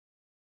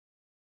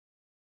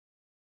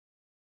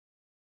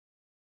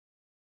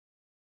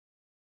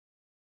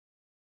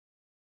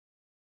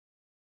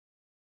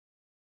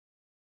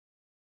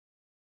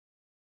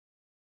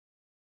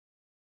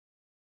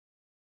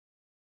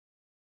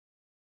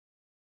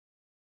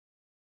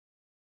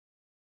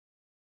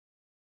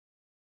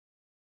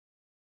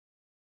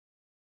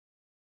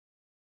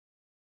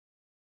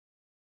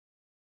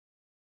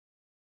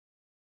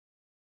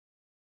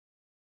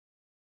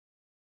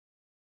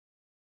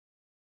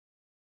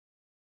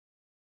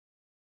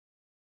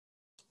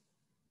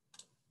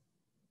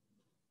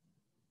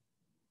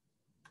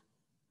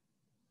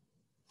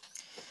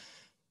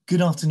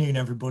Good afternoon,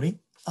 everybody,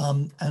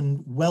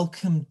 and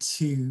welcome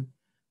to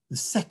the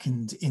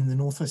second in the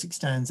North Wessex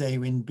Downs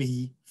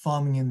AONB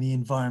Farming and the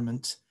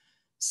Environment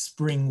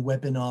Spring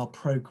Webinar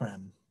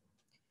Programme.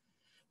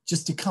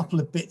 Just a couple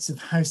of bits of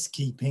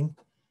housekeeping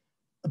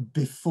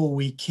before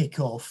we kick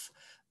off.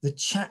 The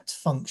chat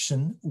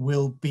function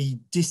will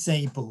be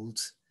disabled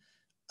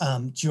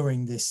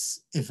during this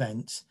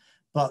event,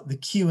 but the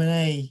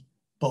Q&A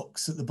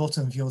box at the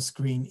bottom of your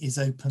screen is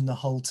open the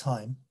whole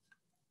time.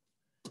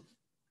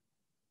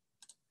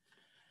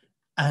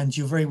 And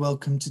you're very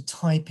welcome to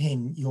type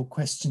in your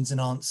questions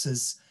and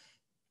answers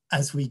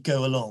as we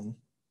go along.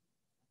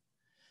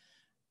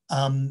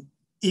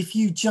 If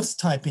you just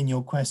type in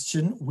your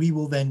question, we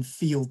will then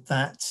field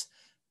that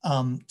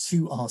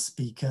to our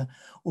speaker.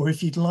 Or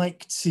if you'd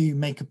like to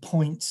make a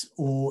point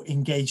or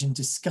engage in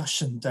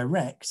discussion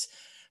direct,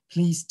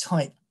 please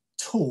type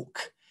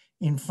talk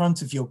in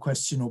front of your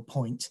question or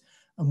point,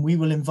 and we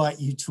will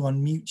invite you to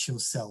unmute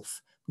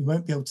yourself. We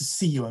won't be able to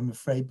see you, I'm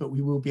afraid, but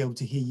we will be able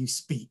to hear you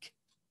speak.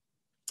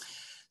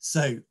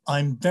 So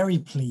I'm very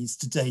pleased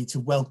today to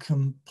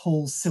welcome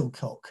Paul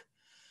Silcock,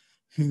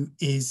 who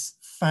is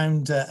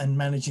founder and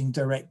managing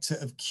director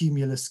of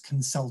Cumulus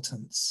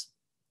Consultants.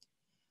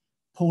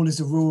 Paul is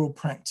a rural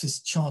practice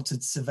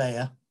chartered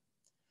surveyor,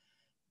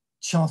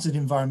 chartered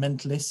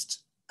environmentalist,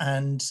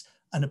 and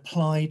an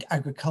applied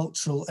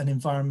agricultural and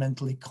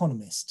environmental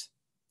economist.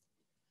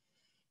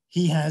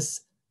 He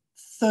has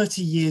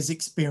 30 years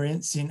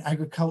experience in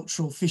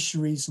agricultural,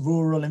 fisheries,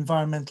 rural,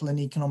 environmental and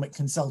economic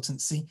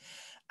consultancy,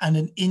 and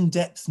an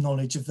in-depth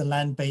knowledge of the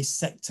land-based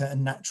sector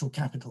and natural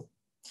capital.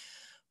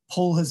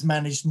 Paul has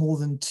managed more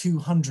than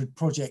 200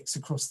 projects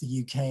across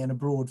the UK and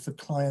abroad for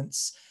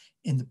clients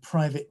in the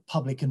private,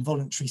 public and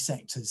voluntary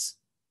sectors.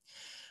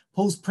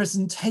 Paul's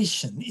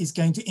presentation is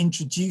going to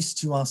introduce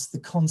to us the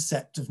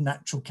concept of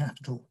natural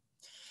capital.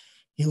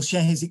 He'll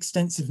share his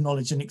extensive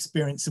knowledge and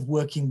experience of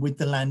working with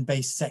the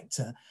land-based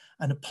sector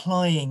and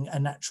applying a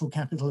natural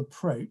capital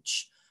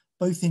approach,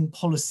 both in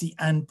policy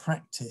and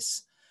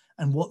practice,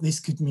 and what this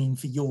could mean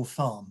for your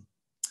farm.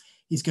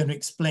 He's going to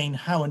explain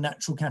how a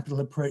natural capital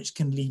approach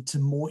can lead to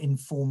more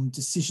informed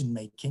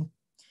decision-making,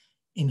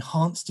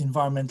 enhanced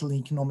environmental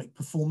and economic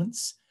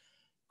performance,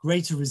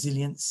 greater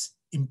resilience,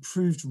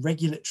 improved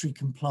regulatory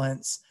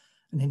compliance,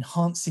 and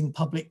enhancing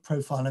public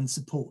profile and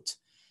support,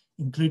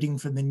 including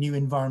from the new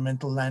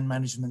environmental land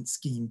management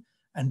scheme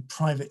and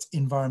private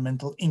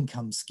environmental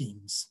income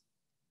schemes.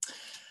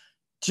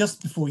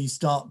 Just before you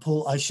start,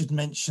 Paul, I should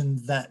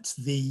mention that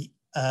the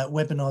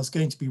webinar is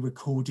going to be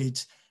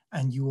recorded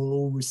and you will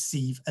all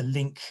receive a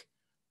link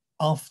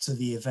after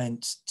the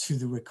event to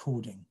the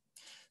recording.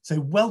 So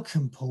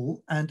welcome,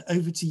 Paul, and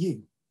over to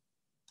you.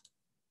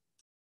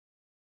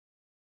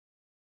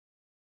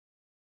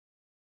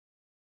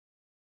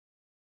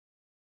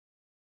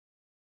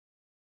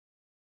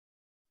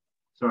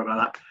 Sorry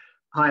about that.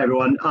 Hi,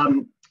 everyone.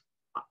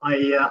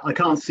 I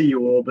can't see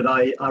you all, but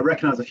I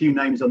recognise a few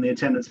names on the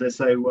attendance list.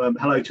 So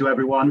hello to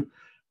everyone.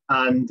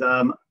 And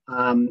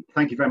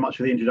thank you very much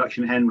for the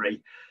introduction,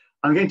 Henry.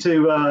 I'm going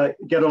to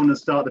get on and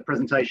start the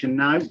presentation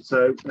now.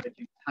 So if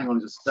you hang on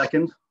just a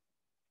second.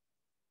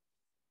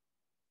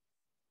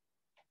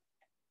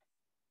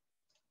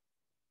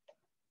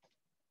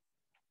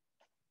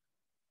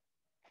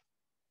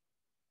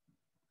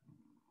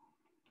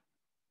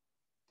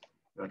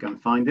 If I can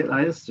find it,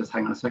 that is. Just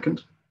hang on a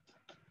second.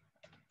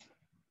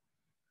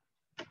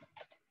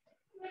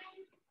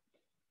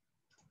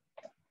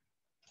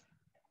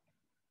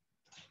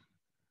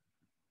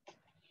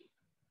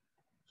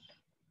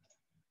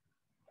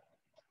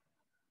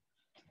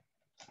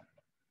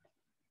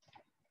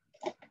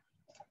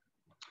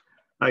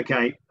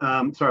 Okay,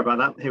 sorry about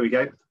that. Here we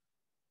go.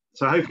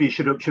 So hopefully you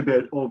should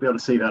all be able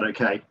to see that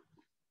okay.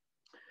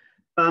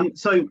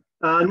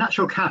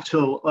 Natural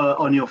capital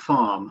on your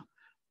farm.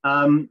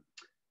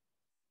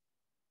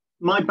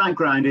 My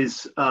background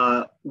is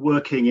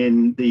working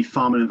in the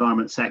farm and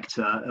environment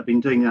sector. I've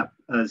been doing that,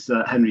 as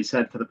Henry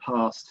said, for the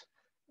past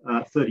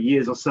 30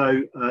 years or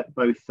so,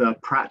 both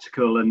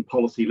practical and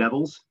policy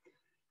levels.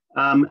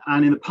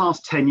 And in the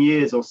past 10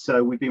 years or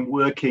so, we've been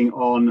working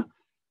on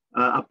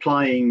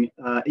applying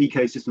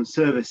ecosystem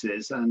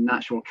services and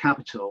natural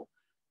capital,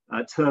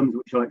 terms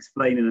which I'll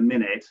explain in a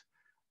minute,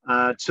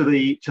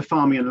 to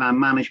farming and land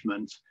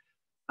management,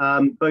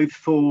 both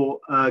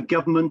for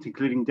government,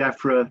 including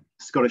DEFRA,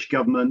 Scottish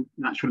Government,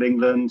 Natural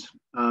England.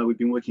 We've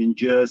been working in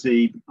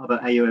Jersey, other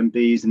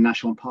AONBs and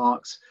national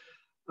parks,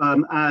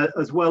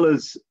 as well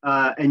as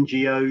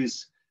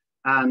NGOs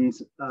and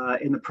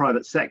in the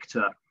private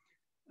sector.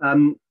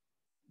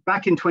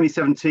 Back in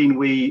 2017,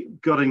 we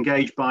got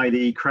engaged by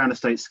the Crown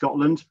Estate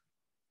Scotland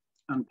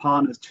and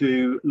partners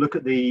to look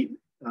at the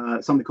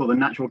something called the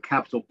Natural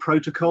Capital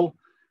Protocol,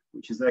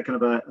 which is their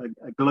kind of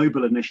a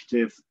global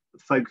initiative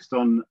focused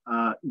on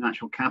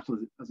natural capital,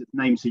 as its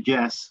name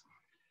suggests.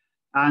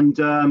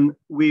 And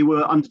we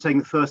were undertaking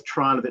the first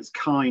trial of its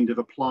kind of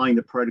applying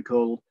the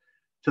protocol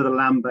to the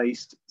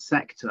land-based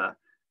sector.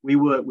 We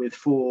work with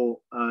 4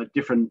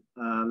 different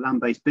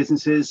land-based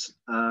businesses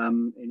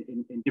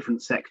in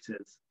different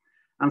sectors.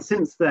 And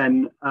since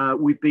then,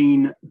 we've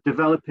been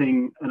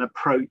developing an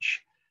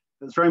approach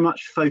that's very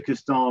much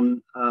focused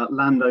on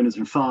landowners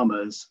and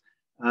farmers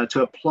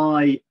to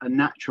apply a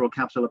natural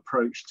capital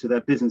approach to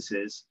their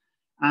businesses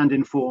and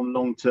inform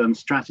long-term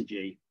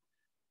strategy.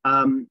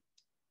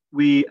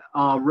 We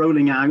are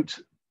rolling out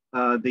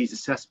these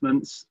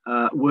assessments,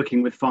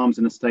 working with farms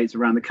and estates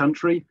around the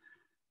country,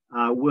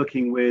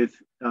 working with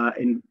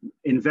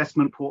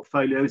investment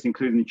portfolios,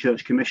 including the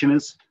church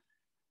commissioners,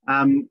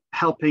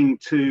 helping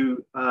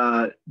to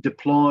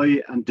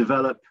deploy and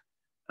develop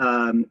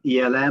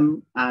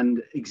ELM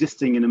and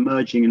existing and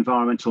emerging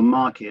environmental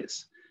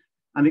markets,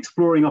 and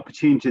exploring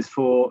opportunities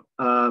for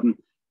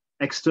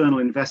external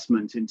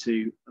investment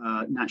into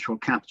natural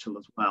capital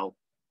as well.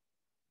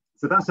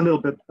 So that's a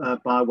little bit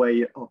by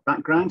way of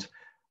background.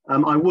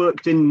 I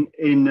worked in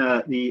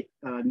the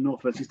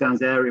North West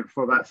Downs area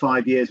for about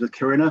 5 years with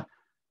Corinna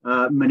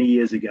many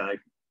years ago.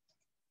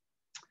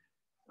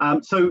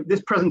 So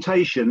this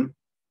presentation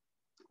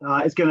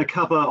is going to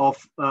cover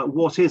off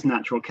what is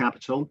natural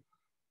capital,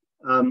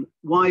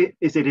 why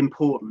is it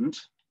important,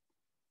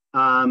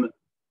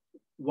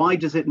 why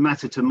does it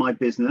matter to my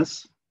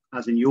business,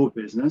 as in your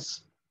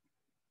business,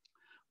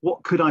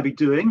 what could I be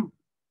doing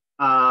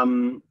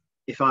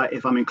if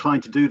I'm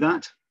inclined to do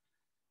that,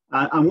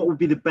 and what would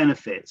be the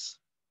benefits.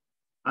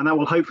 And that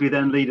will hopefully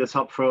then lead us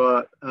up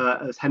for,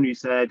 as Henry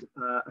said,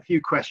 a few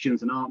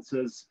questions and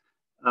answers,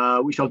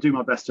 which I'll do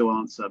my best to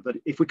answer. But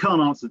if we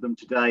can't answer them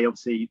today,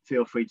 obviously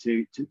feel free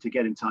to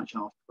get in touch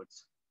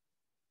afterwards.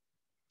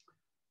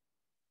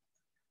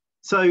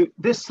 So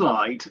this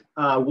slide,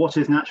 what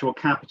is natural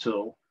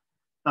capital,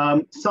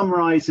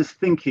 summarizes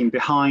thinking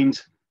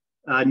behind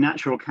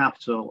natural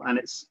capital and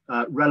its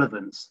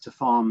relevance to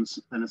farms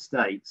and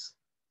estates.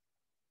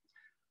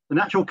 The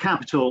natural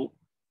capital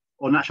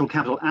or natural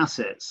capital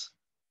assets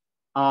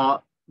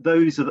are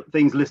those are the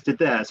things listed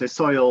there. So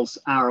soils,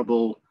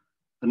 arable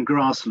and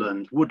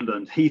grassland,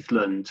 woodland,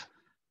 heathland,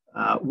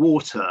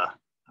 water,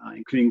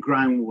 including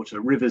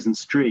groundwater, rivers and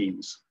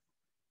streams.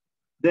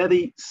 They're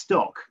the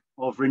stock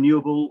of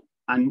renewable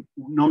and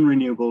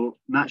non-renewable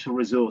natural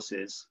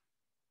resources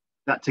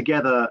that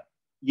together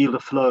yield a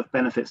flow of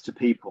benefits to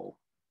people.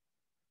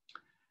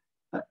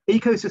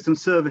 Ecosystem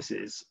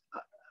services,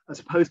 as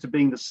opposed to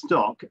being the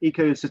stock,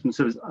 ecosystem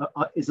service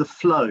is a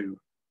flow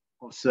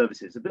of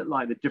services, a bit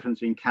like the difference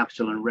between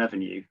capital and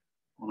revenue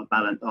on a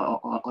balance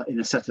in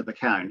a set of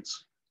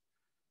accounts.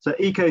 So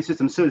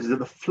ecosystem services are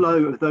the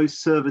flow of those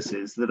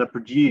services that are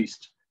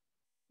produced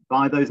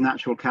by those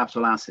natural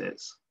capital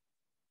assets,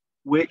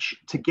 which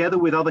together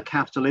with other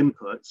capital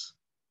inputs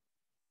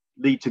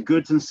lead to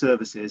goods and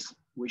services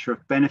which are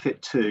of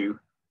benefit to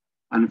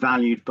and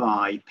valued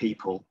by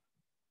people.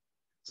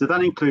 So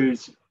that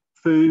includes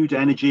food,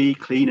 energy,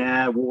 clean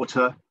air,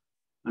 water,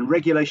 and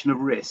regulation of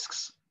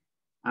risks,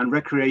 and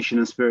recreation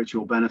and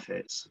spiritual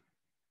benefits.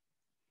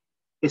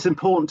 It's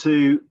important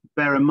to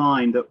bear in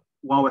mind that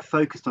while we're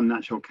focused on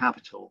natural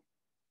capital,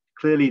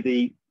 clearly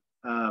the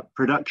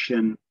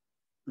production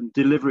and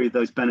delivery of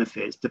those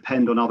benefits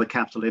depend on other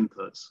capital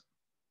inputs.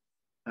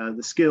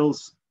 The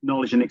skills,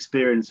 knowledge, and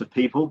experience of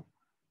people,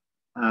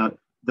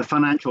 the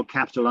financial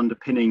capital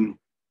underpinning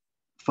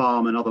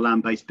farm and other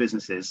land-based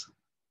businesses,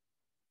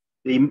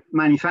 the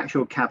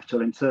manufactural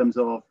capital in terms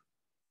of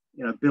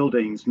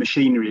buildings,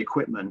 machinery,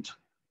 equipment,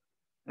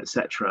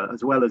 etc.,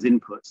 as well as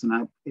inputs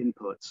and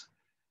outputs,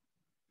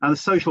 and the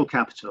social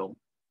capital,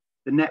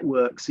 the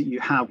networks that you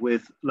have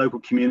with local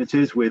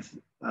communities, with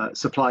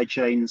supply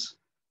chains,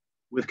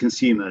 with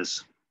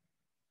consumers.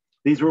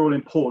 These are all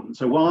important.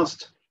 So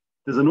whilst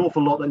there's an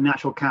awful lot that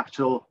natural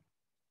capital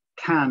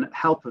can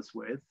help us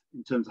with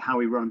in terms of how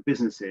we run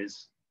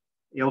businesses,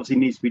 it obviously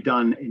needs to be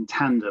done in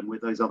tandem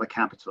with those other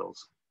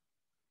capitals.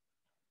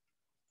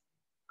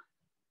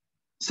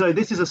 So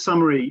this is a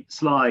summary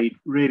slide,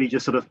 really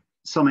just sort of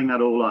summing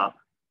that all up.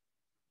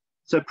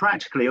 So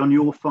practically on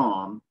your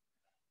farm,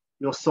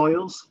 your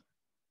soils,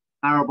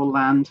 arable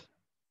land,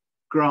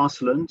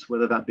 grassland,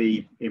 whether that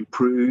be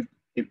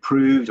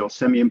improved or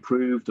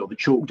semi-improved, or the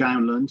chalk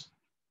downland,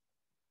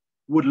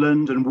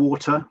 woodland and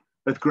water,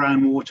 both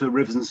groundwater,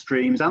 rivers and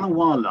streams, and the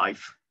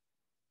wildlife,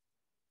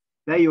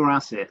 they're your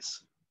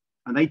assets,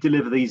 and they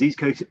deliver these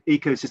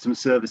ecosystem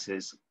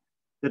services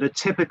that are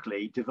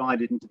typically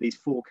divided into these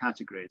four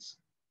categories.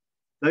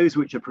 Those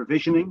which are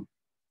provisioning,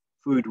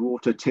 food,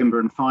 water, timber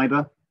and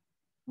fibre,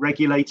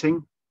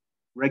 regulating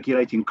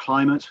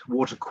climate,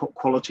 water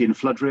quality and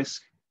flood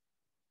risk,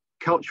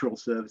 cultural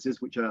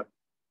services, which are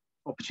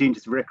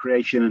opportunities for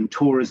recreation and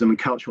tourism and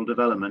cultural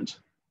development,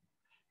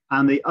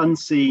 and the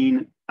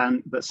unseen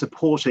but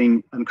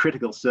supporting and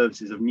critical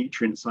services of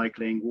nutrient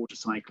cycling, water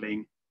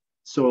cycling,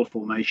 soil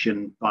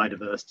formation,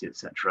 biodiversity,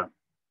 etc.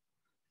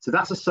 So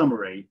that's a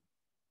summary.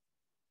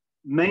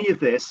 Many of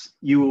this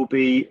you will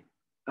be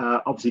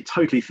obviously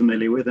totally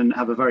familiar with and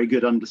have a very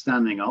good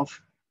understanding of.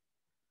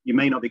 You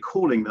may not be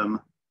calling them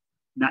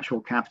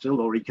natural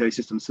capital or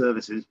ecosystem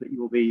services, but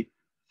you will be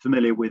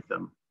familiar with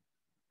them.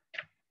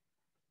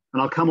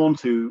 And I'll come on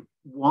to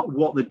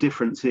what the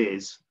difference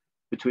is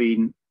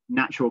between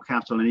natural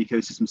capital and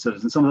ecosystem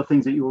services, and some of the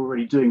things that you're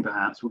already doing,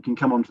 perhaps. We can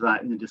come on to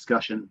that in the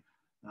discussion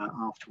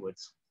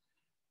afterwards.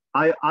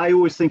 I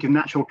always think of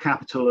natural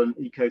capital and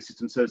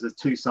ecosystem services as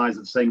two sides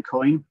of the same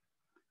coin.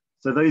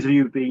 So those of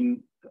you who've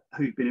been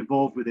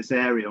involved with this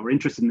area or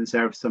interested in this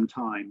area for some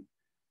time,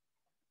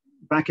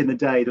 back in the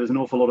day, there was an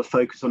awful lot of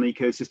focus on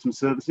ecosystem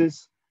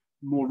services.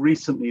 More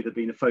recently, there's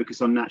been a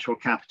focus on natural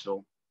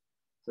capital.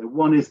 So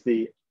one is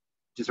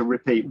just a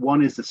repeat,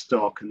 one is the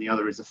stock and the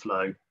other is the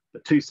flow,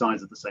 but two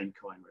sides of the same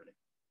coin, really.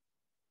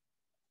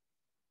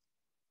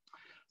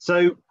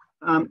 So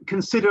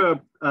consider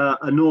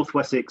a North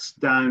Wessex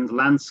Downs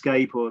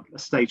landscape or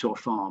estate or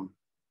farm.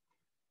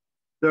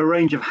 There are a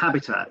range of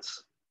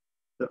habitats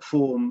that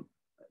form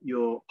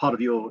part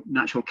of your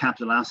natural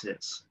capital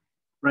assets,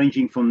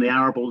 ranging from the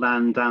arable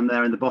land down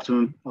there in the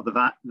bottom of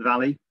the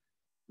valley,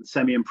 the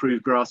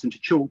semi-improved grass into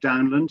chalk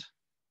downland,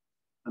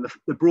 and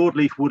the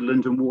broadleaf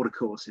woodland and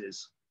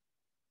watercourses,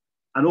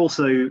 and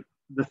also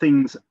the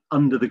things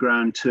under the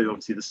ground too,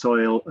 obviously the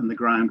soil and the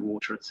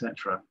groundwater,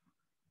 etc.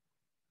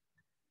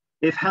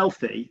 If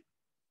healthy,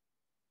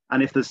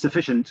 and if there's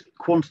sufficient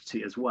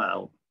quantity as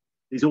well,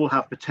 these all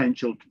have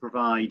potential to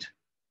provide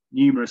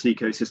numerous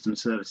ecosystem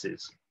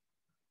services.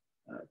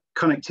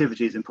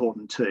 Connectivity is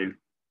important too.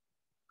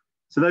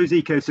 So those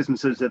ecosystem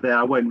services are there.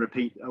 I won't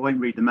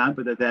read them out,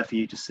 but they're there for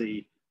you to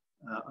see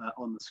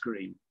on the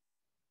screen.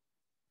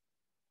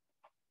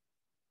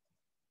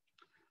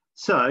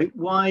 So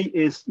why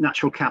is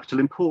natural capital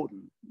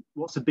important?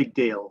 What's the big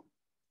deal?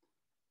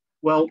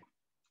 Well,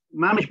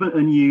 management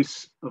and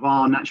use of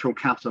our natural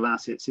capital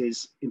assets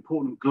is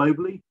important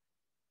globally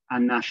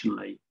and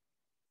nationally,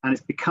 and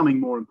it's becoming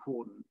more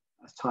important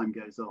as time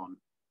goes on.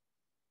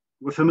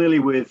 We're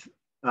familiar with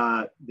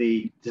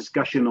the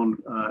discussion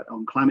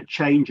on climate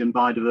change and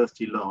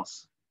biodiversity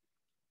loss,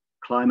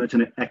 climate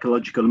and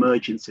ecological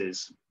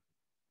emergencies,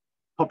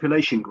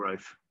 population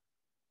growth,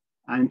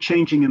 and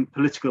changing in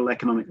political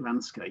economic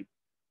landscape.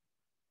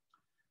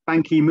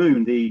 Ban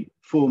Ki-moon, the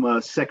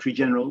former Secretary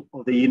General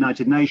of the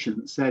United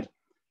Nations, said,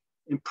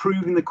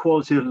 improving the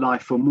quality of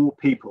life for more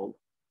people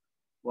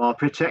while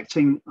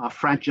protecting our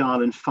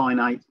fragile and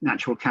finite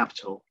natural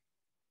capital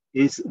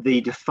is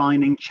the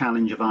defining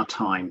challenge of our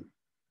time.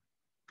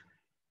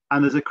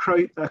 And there's a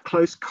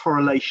close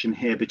correlation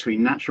here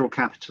between natural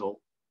capital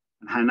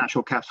and how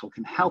natural capital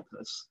can help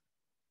us,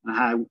 and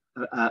how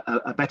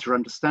a better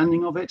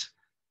understanding of it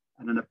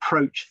and an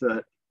approach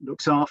that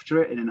looks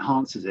after it and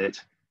enhances it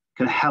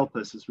can help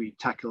us as we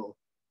tackle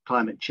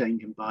climate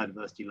change and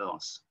biodiversity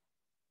loss.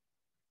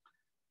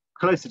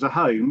 Closer to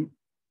home,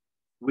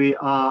 we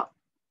are,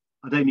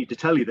 I don't need to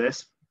tell you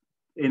this,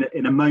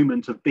 in a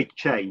moment of big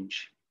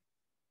change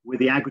with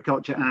the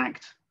Agriculture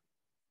Act,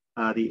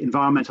 the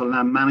Environmental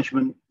Land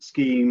Management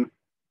Scheme,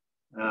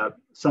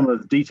 some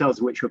of the details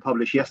of which were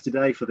published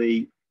yesterday for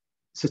the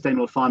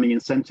Sustainable Farming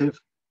Incentive,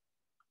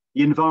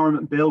 the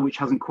Environment Bill, which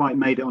hasn't quite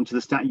made it onto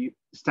the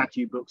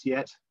statute books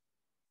yet,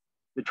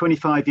 the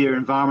 25-year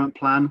Environment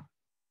Plan,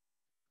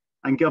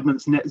 and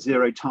government's net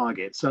zero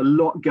targets. So a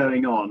lot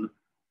going on,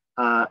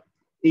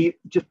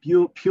 just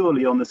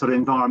purely on the sort of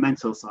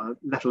environmental side,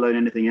 let alone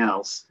anything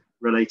else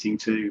relating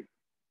to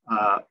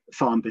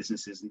farm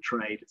businesses and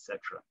trade, etc.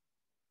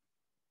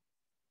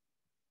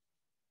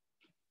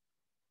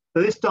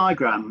 So this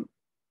diagram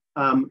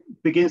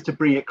begins to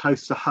bring it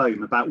close to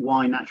home about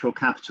why natural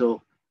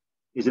capital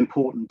is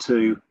important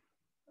to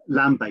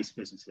land-based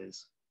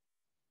businesses.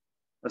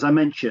 As I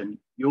mentioned,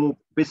 your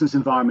business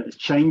environment is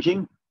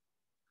changing.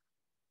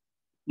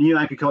 New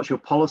agricultural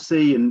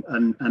policy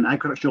and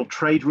agricultural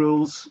trade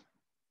rules,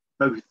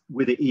 both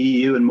with the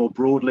EU and more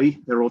broadly,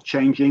 they're all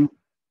changing.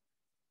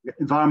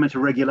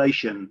 Environmental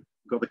regulation,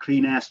 we've got the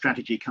clean air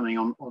strategy coming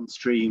on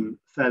stream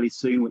fairly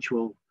soon, which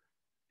will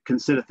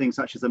consider things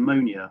such as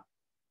ammonia.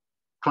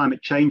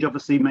 Climate change,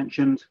 obviously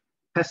mentioned,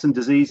 pests and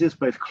diseases,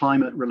 both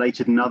climate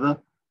related and other,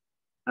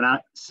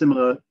 and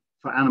similar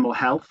for animal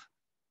health.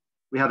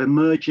 We have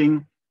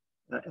emerging,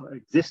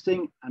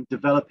 existing and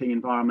developing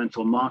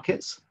environmental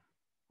markets,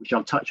 which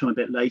I'll touch on a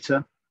bit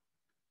later.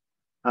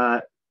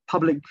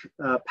 Public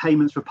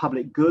payments for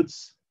public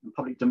goods and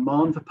public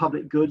demand for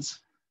public goods,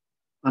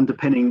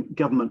 underpinning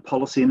government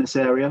policy in this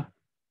area.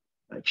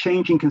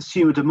 Changing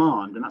consumer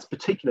demand, and that's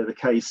particularly the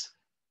case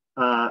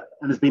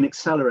and has been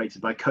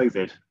accelerated by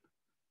COVID.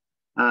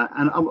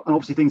 And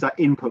obviously things like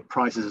input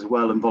prices as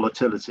well and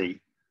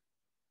volatility.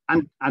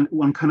 And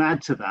one can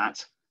add to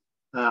that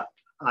a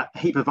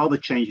heap of other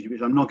changes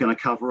which I'm not going to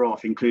cover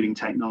off, including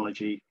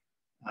technology,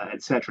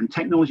 etc. And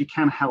technology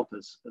can help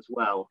us as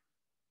well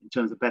in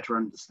terms of better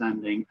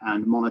understanding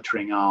and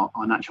monitoring our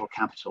natural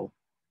capital.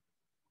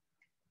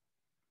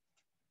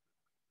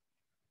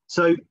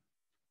 So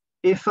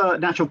if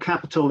natural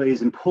capital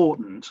is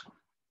important,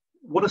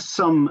 what are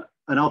some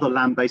and other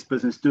land-based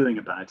business doing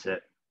about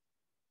it?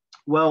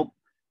 Well,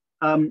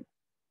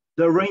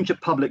 there are a range of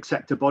public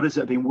sector bodies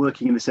that have been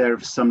working in this area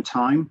for some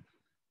time,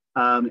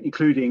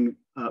 including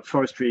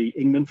Forestry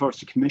England,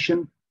 Forestry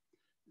Commission,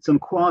 some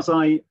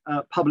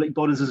quasi-public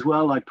bodies as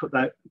well. I put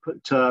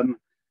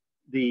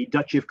the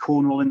Duchy of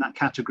Cornwall in that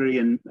category,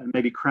 and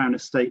maybe Crown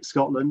Estate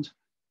Scotland,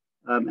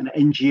 and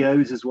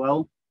NGOs as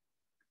well.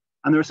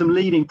 And there are some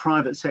leading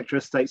private sector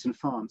estates and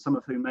farms, some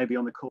of whom may be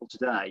on the call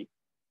today,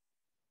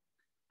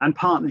 and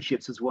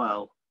partnerships as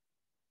well.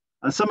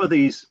 And some of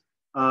these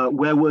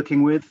we're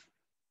working with,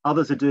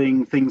 others are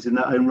doing things in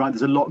their own right.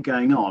 There's a lot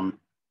going on.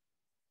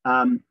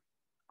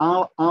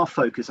 Our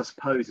focus, I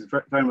suppose, has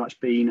very much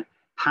been,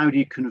 how do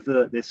you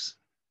convert this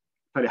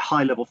fairly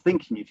high level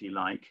thinking, if you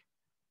like,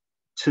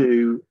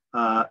 to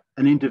an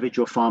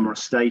individual farm or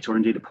estate, or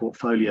indeed a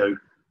portfolio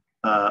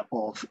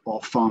of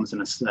farms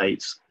and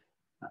estates,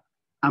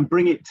 and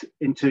bring it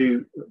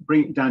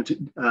down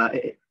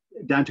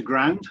to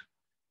ground,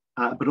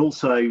 but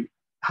also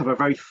have a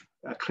very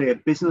clear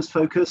business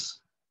focus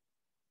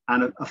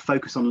and a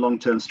focus on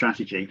long-term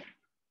strategy.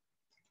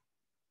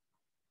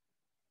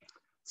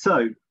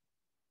 So,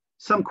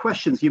 some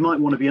questions you might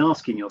want to be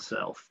asking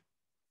yourself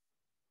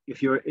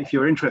if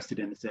you're interested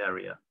in this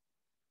area.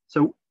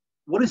 So,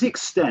 what is the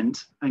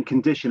extent and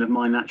condition of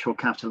my natural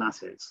capital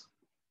assets?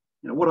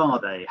 You know, what are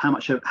they? How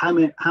much have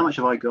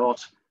I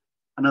got?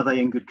 And are they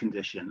in good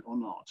condition or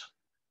not?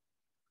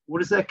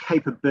 What is their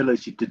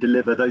capability to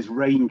deliver those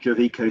range of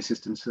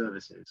ecosystem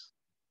services?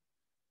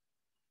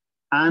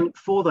 And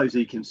for those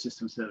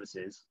ecosystem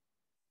services,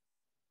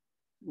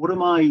 what are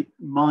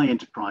my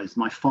enterprise,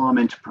 my farm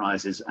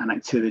enterprises and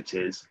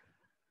activities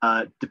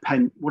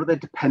what are their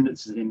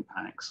dependencies and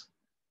impacts?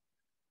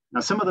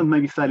 Now, some of them may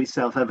be fairly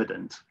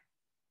self-evident,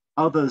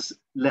 others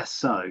less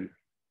so.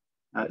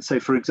 So,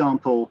 for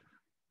example,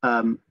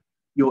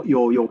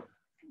 your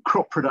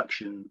crop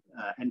production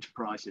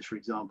enterprises, for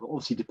example,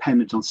 obviously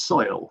dependent on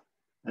soil,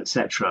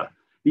 etc.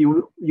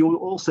 You'll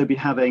also be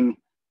having,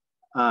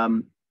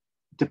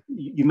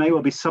 you may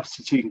well be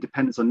substituting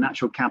dependence on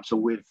natural capital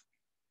with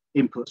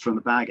inputs from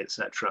the bag,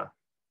 etc.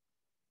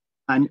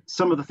 And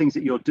some of the things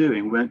that you're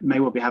doing may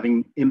well be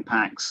having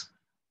impacts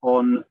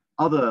on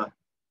other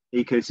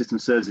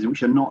ecosystem services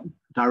which are not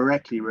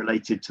directly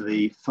related to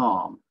the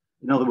farm.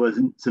 In other words,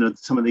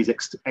 some of these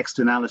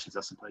externalities,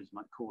 I suppose you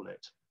might call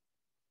it.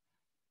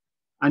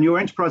 And your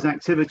enterprise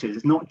activities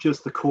is not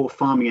just the core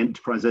farming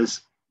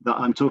enterprises that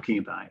I'm talking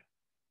about.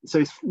 So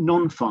it's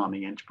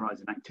non-farming enterprise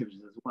and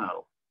activities as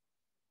well.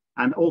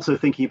 And also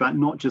thinking about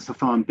not just the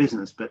farm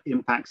business, but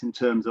impacts in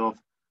terms of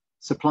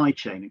supply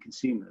chain and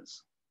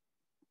consumers.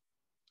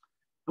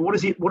 And what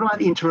about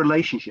the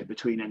interrelationship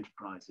between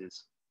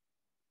enterprises?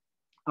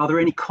 Are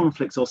there any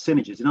conflicts or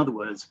synergies? In other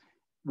words,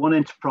 one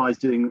enterprise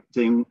doing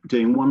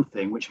one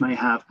thing, which may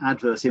have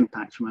adverse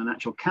impacts from a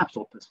natural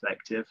capital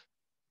perspective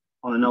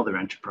on another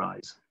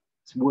enterprise.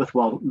 It's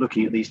worthwhile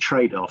looking at these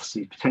trade-offs,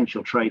 these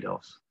potential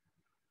trade-offs,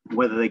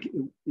 whether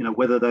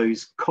whether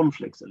those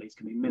conflicts at least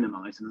can be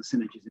minimized and the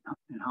synergies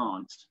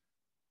enhanced.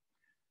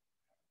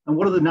 And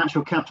what are the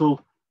natural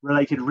capital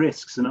related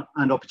risks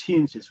and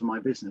opportunities for my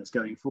business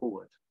going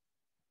forward?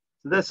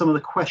 So there's some of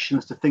the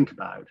questions to think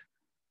about.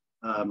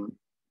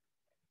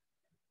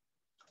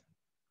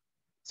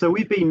 So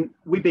we've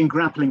been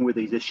grappling with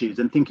these issues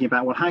and thinking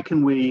about, well, how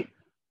can we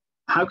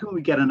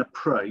get an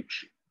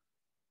approach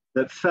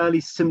that fairly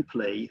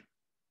simply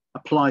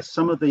applies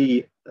some of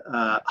the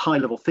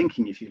high-level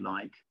thinking, if you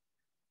like,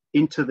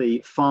 into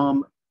the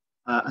farm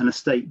and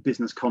estate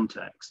business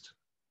context,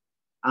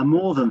 and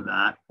more than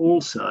that,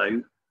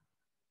 also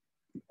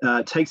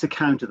takes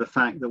account of the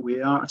fact that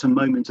we are at a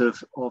moment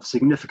of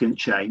significant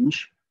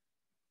change,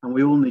 and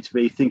we all need to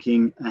be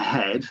thinking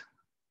ahead,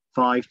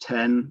 5,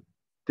 10,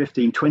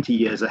 15, 20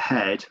 years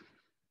ahead,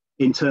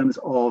 in terms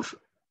of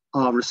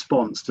our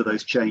response to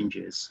those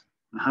changes,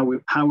 and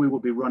how we will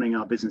be running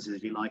our businesses,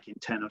 if you like, in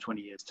 10 or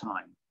 20 years'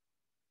 time.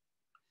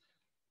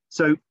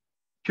 So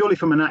purely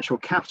from a natural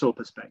capital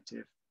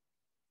perspective,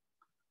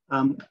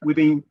 one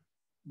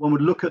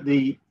would look at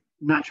the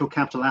natural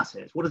capital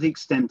assets. What are the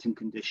extent and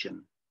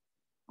condition?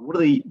 And what are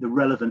the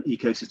relevant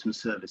ecosystem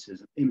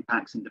services,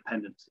 impacts and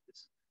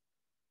dependencies?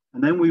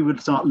 And then we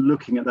would start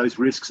looking at those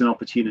risks and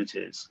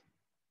opportunities.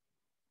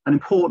 And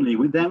importantly,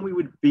 we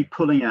would be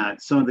pulling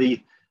out some of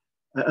the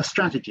a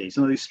strategy,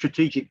 some of these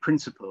strategic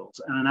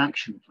principles and an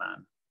action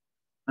plan.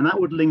 And that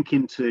would link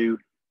into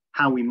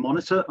how we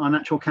monitor our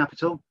natural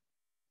capital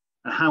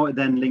and how it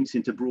then links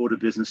into broader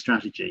business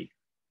strategy.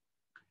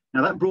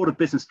 Now, that broader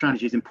business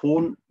strategy is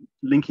important,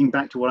 linking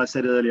back to what I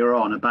said earlier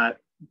on about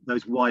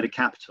those wider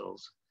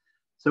capitals.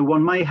 So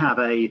one may have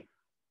a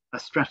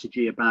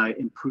strategy about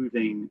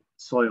improving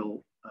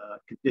soil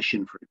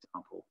condition, for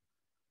example.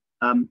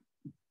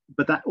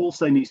 But that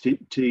also needs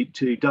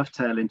to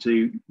dovetail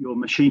into your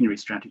machinery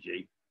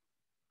strategy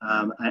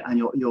and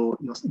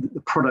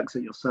the products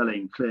that you're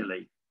selling,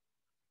 clearly.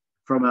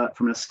 From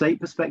an estate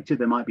perspective,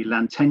 there might be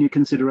land tenure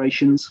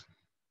considerations.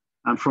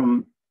 And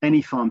from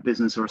any farm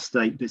business or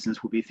estate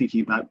business, we'll be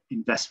thinking about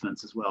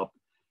investments as well.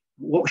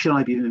 What should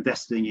I be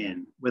investing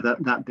in, whether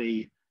that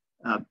be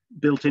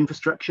built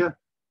infrastructure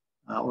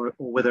or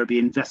whether it be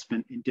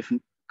investment in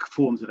different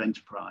forms of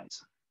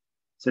enterprise.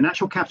 So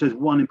natural capital is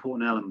one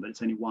important element, but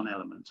it's only one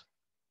element.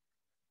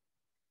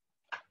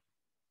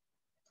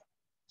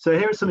 So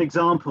here are some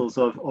examples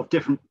of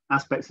different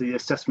aspects of the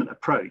assessment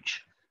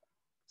approach.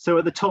 So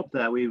at the top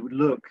there, we would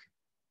look,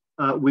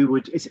 we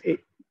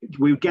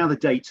would gather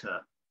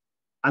data,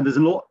 and there's a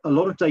lot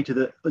of data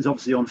that is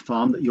obviously on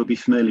farm that you'll be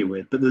familiar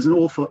with, but there's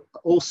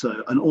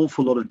also an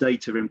awful lot of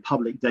data in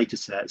public data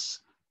sets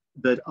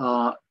that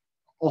are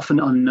often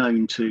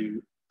unknown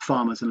to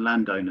farmers and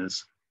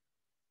landowners.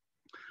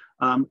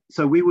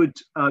 So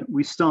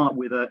we start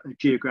with a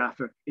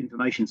geographic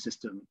information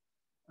system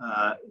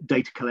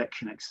data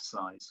collection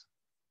exercise,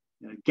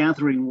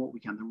 gathering what we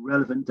can, the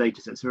relevant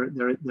data sets.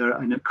 There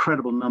are an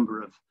incredible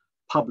number of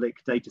public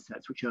data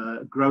sets which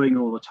are growing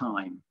all the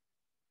time.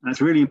 And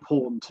it's really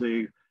important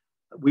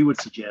we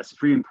would suggest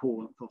it's really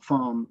important for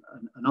farm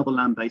and other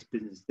land-based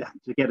businesses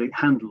to get a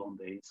handle on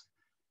these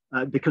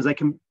because they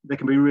can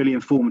be really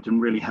informative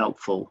and really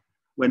helpful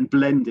when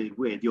blended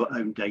with your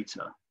own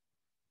data.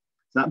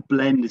 So that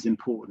blend is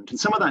important. And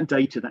some of that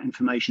data, that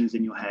information is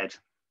in your head.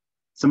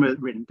 Some of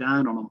it written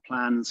down on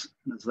plans,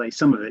 and as I say,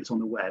 some of it's on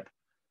the web,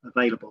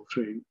 available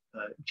through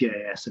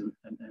GIS and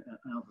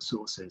other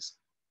sources.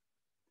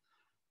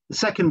 The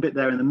second bit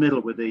there in the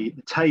middle with the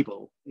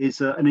table is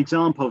an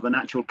example of a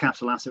natural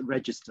capital asset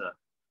register.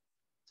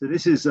 So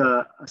this is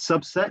a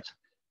subset.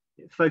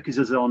 It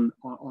focuses on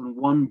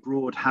one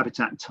broad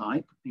habitat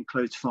type,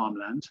 enclosed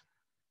farmland.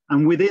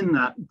 And within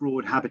that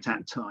broad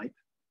habitat type,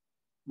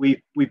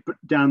 we've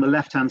down the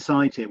left-hand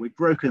side here, we've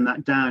broken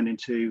that down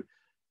into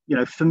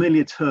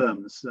familiar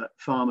terms that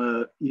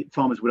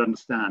farmers would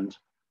understand.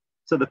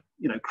 So the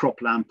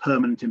cropland,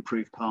 permanent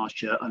improved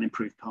pasture,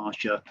 unimproved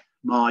pasture,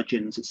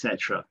 margins,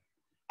 etc.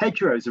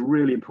 Hedgerows are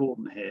really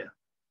important here,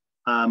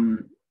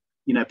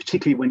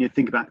 particularly when you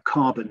think about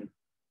carbon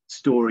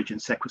storage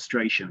and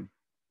sequestration.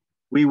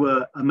 We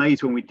were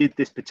amazed when we did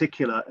this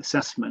particular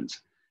assessment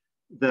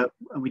and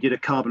we did a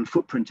carbon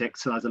footprint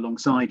exercise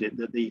alongside it,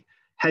 that the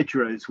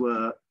hedgerows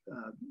were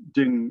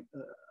doing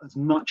as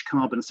much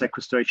carbon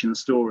sequestration and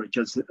storage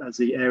as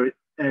the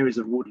areas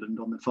of woodland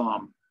on the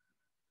farm.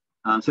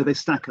 So they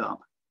stack up.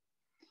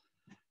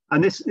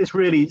 And this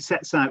really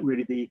sets out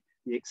really the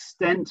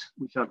extent,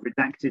 which I've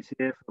redacted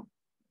here for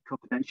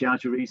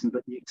confidentiality reasons,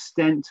 but the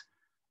extent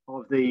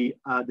of the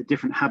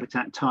different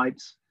habitat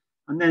types.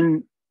 And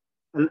then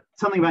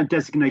something about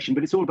designation,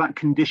 but it's all about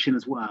condition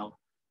as well.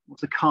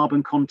 What's the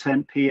carbon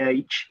content,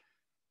 pH,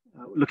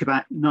 look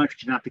about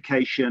nitrogen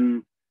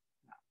application,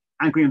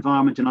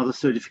 agri-environment and other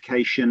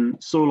certification,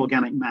 soil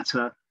organic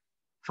matter,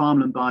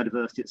 farmland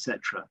biodiversity,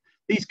 etc.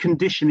 These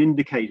condition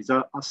indicators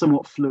are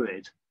somewhat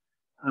fluid,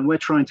 and we're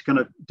trying to kind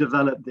of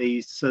develop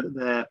these so that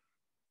they're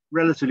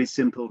relatively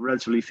simple,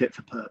 relatively fit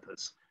for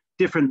purpose.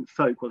 Different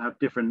folk will have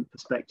different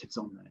perspectives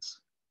on this.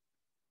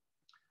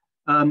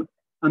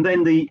 And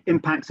then the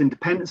impacts and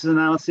dependencies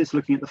analysis,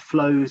 looking at the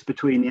flows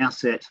between the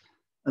asset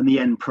and the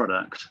end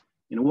product.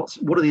 What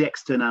are the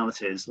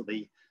externalities or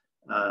the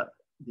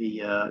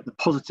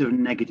positive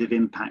and negative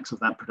impacts of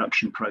that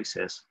production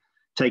process?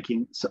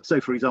 So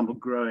for example,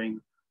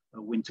 growing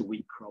a winter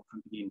wheat crop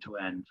from beginning to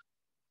end.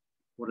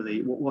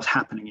 What's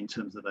happening in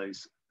terms of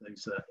those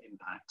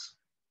impacts?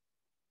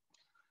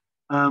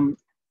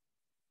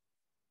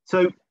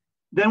 So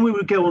then we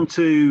would go on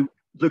to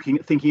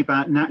thinking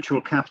about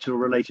natural capital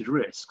related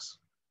risks.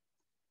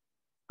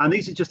 And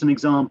these are just an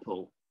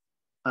example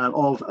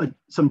of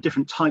some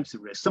different types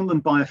of risks. Some of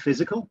them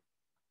biophysical,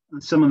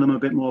 and some of them are a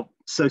bit more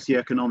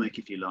socioeconomic,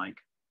 if you like.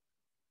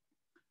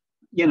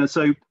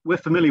 So we're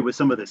familiar with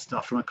some of this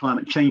stuff from a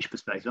climate change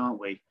perspective, aren't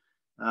we?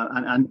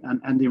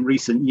 And in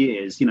recent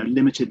years,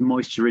 limited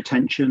moisture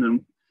retention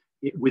and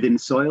within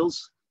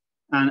soils,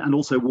 and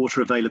also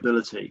water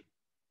availability.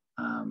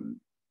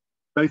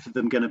 Both of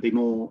them going to be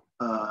more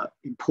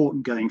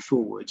important going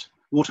forward.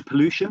 Water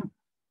pollution,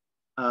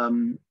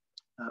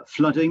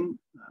 flooding,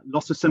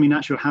 loss of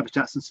semi-natural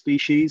habitats and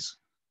species,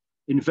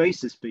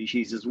 invasive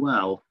species as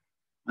well,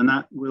 and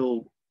that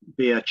will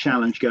be a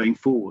challenge going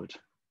forward.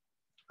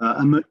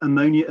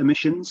 Ammonia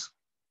emissions,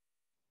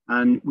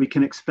 and we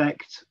can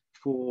expect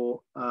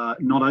for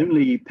not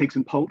only pigs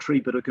and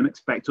poultry, but we can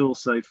expect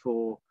also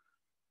for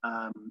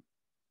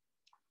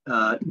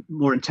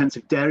more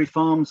intensive dairy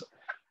farms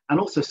and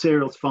also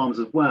cereals farms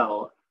as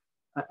well,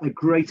 a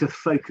greater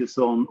focus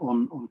on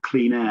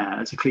clean air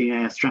as a clean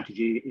air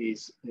strategy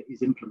is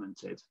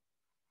implemented.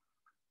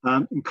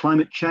 And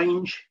climate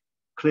change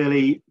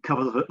clearly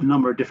covers a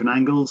number of different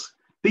angles.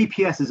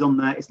 BPS is on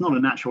there. It's not a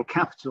natural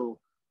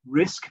capital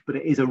risk, but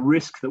it is a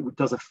risk that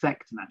does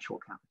affect natural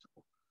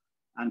capital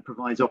and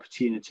provides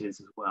opportunities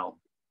as well.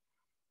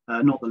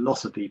 Not the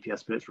loss of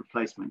BPS, but its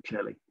replacement,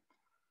 clearly.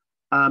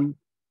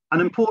 An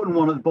important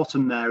one at the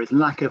bottom there is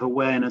lack of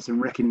awareness and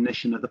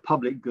recognition of the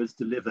public goods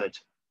delivered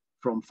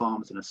from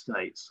farms and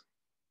estates.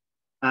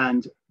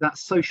 And that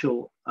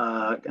social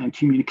and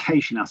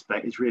communication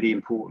aspect is really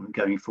important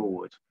going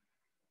forward.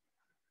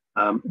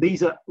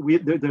 There's a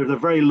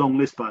very long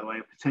list, by the way,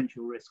 of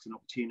potential risks and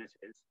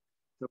opportunities.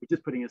 So we're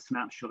just putting a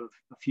snapshot of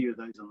a few of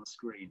those on the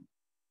screen.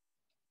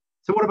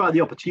 So what about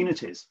the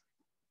opportunities?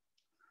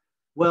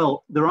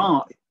 Well, there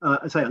are,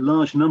 I say, a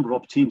large number of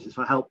opportunities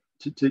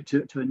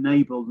to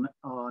enable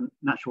our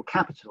natural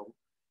capital,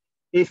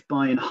 if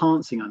by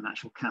enhancing our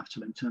natural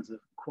capital in terms of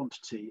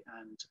quantity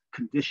and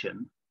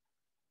condition,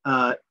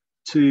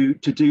 to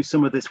do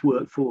some of this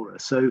work for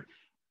us. So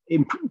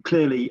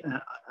clearly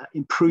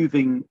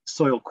improving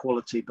soil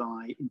quality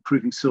by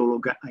improving soil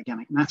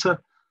organic matter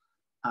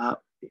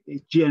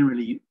is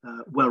generally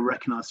well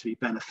recognised to be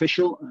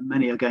beneficial, and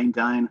many are going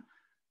down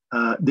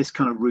this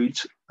kind of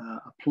route,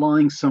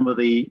 applying some of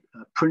the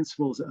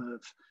principles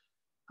of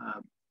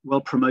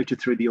well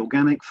promoted through the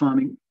organic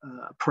farming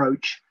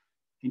approach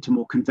into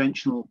more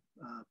conventional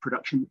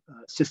production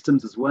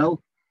systems as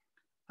well.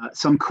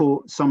 Some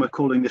are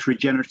calling this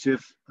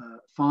regenerative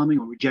farming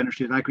or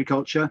regenerative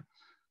agriculture,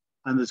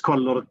 and there's quite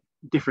a lot of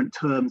different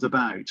terms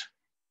about.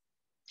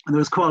 And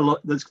there's quite a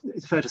lot,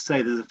 it's fair to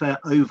say there's a fair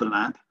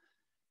overlap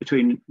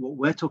between what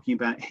we're talking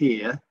about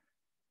here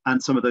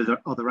and some of those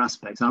other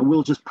aspects. And I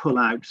will just pull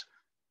out,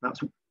 that's,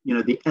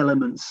 the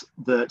elements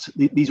that,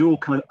 these are all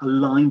kind of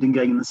aligned and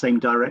going in the same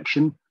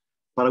direction,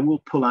 but I will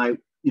pull out,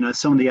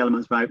 some of the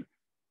elements about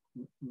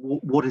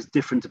what is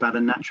different about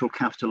a natural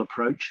capital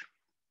approach.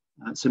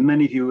 So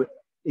many of you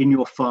in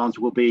your farms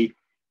will be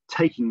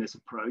taking this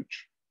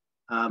approach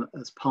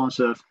as part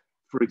of,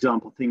 for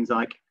example, things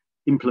like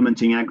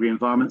implementing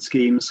agri-environment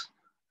schemes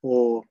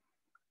or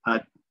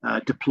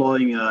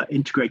deploying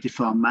integrated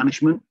farm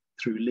management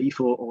through LEAF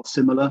or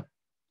similar.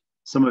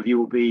 Some of you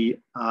will be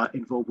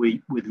involved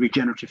with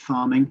regenerative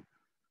farming.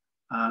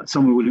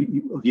 Some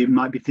of you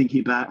might be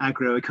thinking about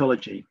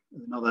agroecology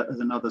as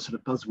another sort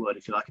of buzzword,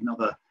 if you like,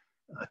 another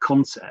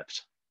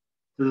concept.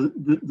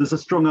 There's a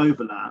strong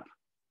overlap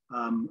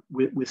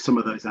with some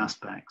of those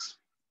aspects.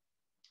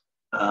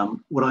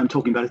 What I'm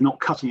talking about is not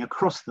cutting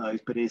across those,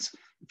 but is,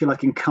 if you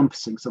like,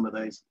 encompassing some of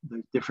those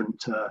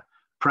different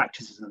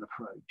practices and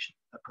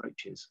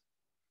approaches.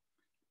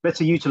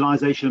 Better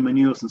utilization of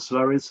manures and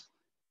slurries,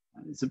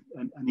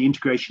 and the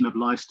integration of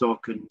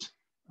livestock and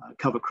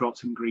cover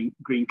crops and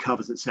green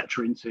covers,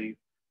 etc., into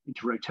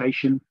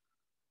rotation.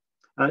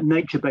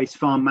 Nature-based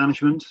farm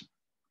management,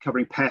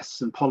 covering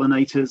pests and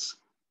pollinators.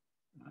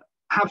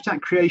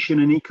 Habitat creation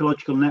and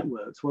ecological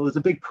networks. Well, there's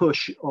a big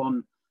push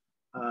on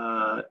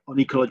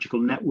ecological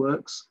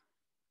networks,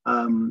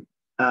 and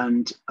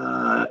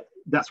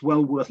that's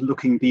well worth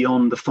looking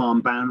beyond the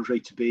farm boundary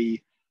to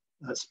be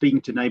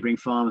speaking to neighbouring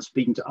farmers,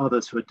 speaking to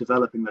others who are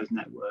developing those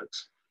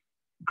networks.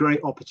 Great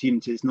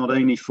opportunities, not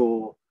only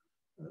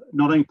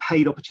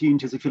paid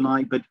opportunities, if you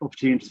like, but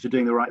opportunities for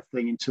doing the right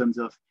thing in terms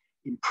of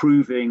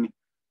improving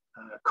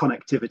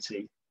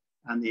connectivity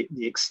and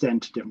the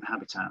extent to different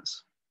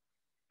habitats.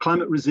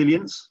 Climate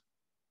resilience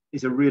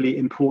is a really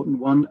important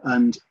one,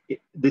 and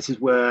this is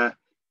where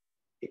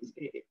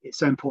it's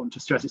so important to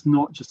stress it's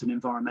not just an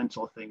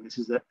environmental thing. This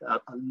is a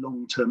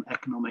long-term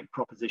economic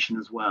proposition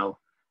as well.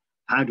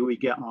 How do we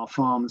get our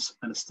farms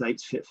and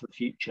estates fit for the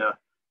future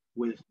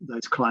with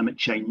those climate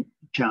change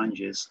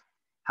challenges?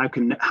 How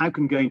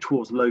can going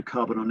towards low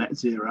carbon or net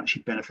zero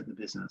actually benefit the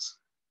business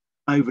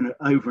over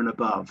and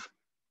above,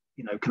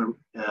 kind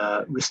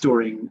of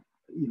restoring,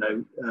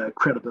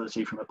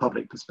 credibility from a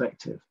public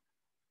perspective?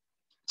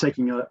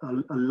 Taking a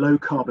low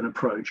carbon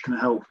approach can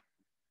help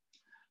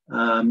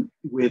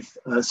with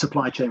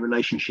supply chain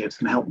relationships,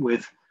 can help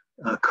with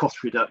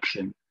cost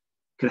reduction,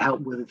 can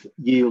help with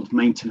yield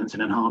maintenance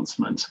and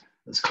enhancement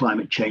as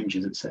climate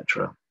changes,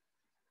 etc.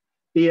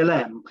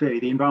 ELM, clearly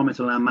the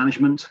environmental land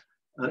management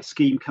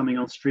scheme coming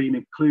on stream,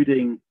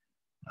 including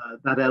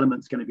that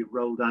element's going to be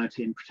rolled out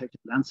in protected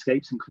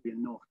landscapes,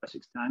 including North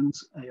Essex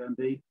Downs,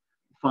 AONB,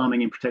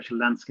 farming in protected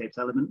landscapes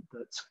element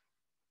that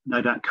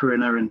no doubt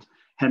Corinna and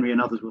Henry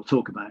and others will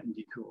talk about in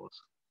due course.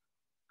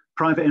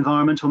 Private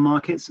environmental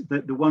markets,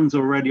 the ones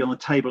already on the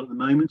table at the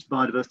moment,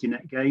 biodiversity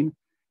net gain,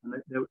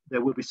 and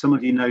there will be some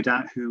of you no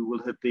doubt who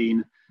will have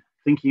been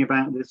thinking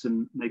about this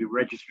and maybe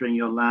registering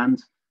your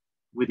land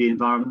with the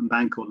Environment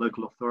Bank or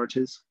local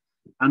authorities,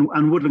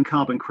 and woodland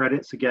carbon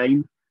credits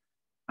again.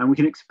 And we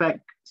can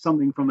expect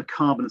something from the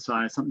carbon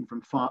side, something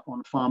from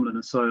on farmland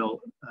and soil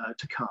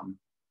to come.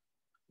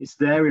 It's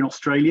there in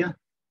Australia.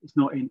 It's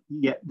not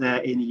yet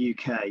there in the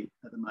UK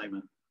at the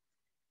moment.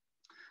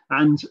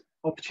 And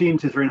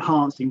opportunities for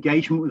enhanced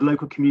engagement with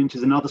local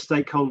communities and other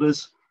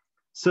stakeholders,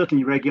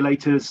 certainly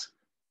regulators.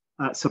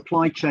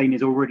 Supply chain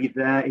is already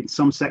there in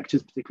some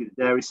sectors, particularly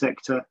the dairy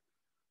sector,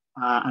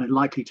 and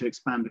likely to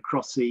expand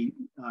across the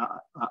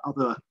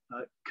other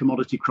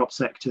commodity crop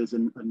sectors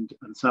and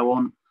so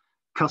on,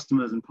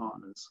 customers and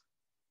partners.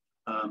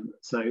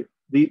 So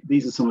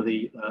these are some of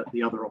the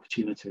other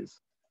opportunities.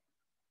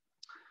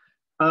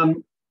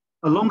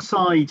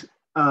 Alongside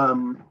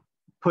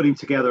putting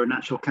together a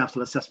natural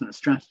capital assessment and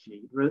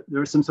strategy,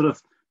 there are some sort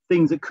of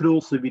things that could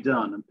also be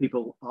done and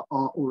people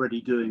are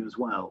already doing as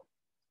well.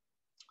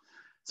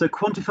 So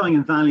quantifying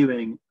and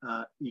valuing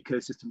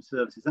ecosystem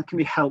services, that can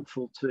be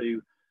helpful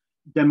to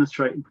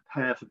demonstrate and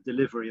prepare for the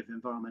delivery of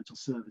environmental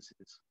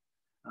services,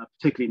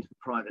 particularly into the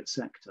private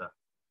sector.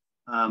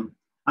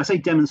 I say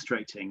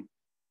demonstrating,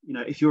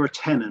 if you're a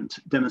tenant,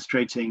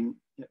 demonstrating,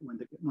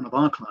 one of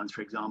our clients,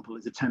 for example,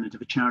 is a tenant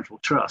of a charitable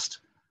trust.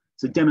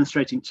 So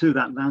demonstrating to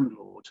that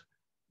landlord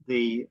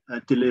the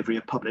delivery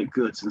of public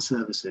goods and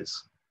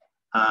services,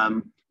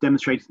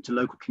 demonstrating to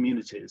local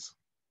communities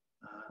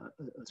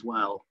as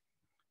well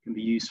can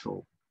be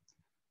useful.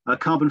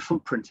 Carbon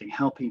footprinting,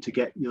 helping to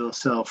get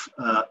yourself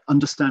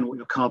understand what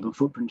your carbon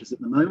footprint is at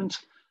the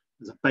moment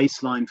as a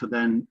baseline for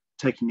then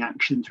taking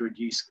action to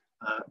reduce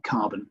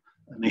carbon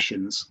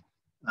emissions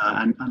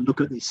and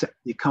look at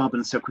the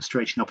carbon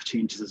sequestration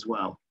opportunities as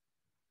well.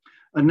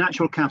 And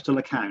natural capital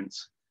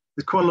accounts.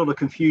 There's quite a lot of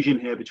confusion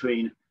here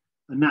between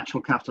a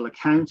natural capital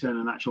account and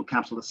a natural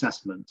capital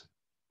assessment.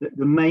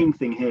 The main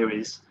thing here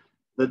is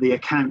that the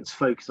accounts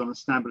focus on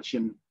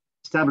establishing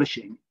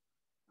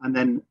and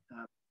then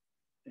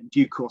in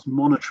due course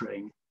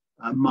monitoring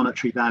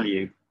monetary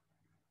value.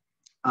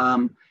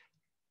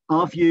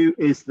 Our view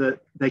is that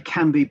they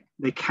can be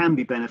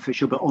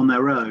beneficial, but on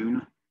their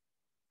own,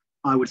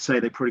 I would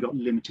say they've probably got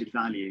limited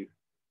value.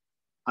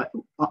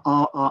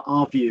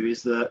 Our view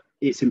is that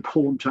it's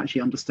important to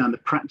actually understand the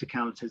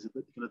practicalities of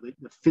the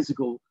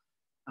physical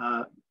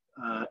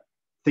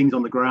things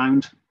on the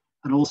ground,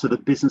 and also the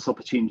business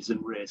opportunities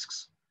and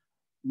risks,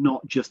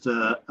 not just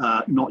a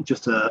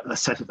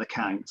set of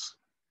accounts.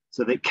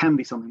 So that can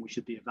be something which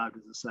should be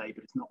evaluated, as I say,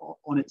 but it's not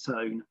on its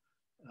own.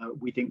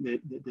 We think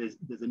that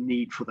there's a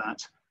need for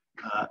that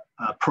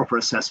proper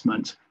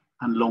assessment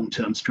and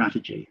long-term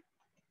strategy.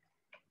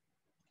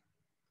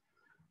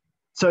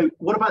 So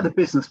what about the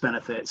business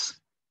benefits?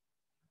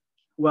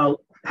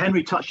 Well,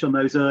 Henry touched on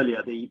those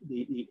earlier,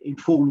 the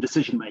informed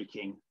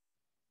decision-making.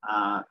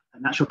 A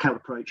natural capital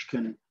approach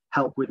can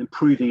help with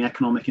improving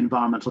economic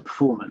environmental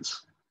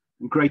performance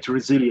and greater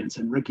resilience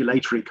and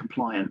regulatory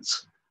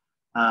compliance,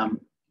 and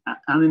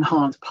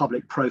enhance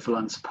public profile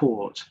and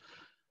support.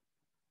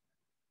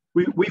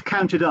 We've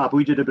counted up,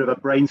 we did a bit of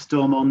a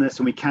brainstorm on this,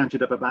 and we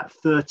counted up about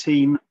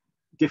 13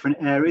 different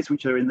areas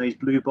which are in these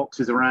blue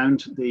boxes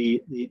around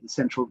the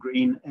central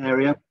green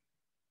area.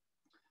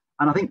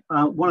 And I think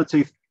one or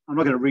two, I'm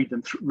not going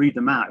to read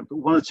them out, but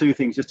one or two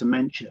things just to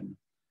mention.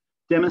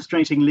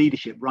 Demonstrating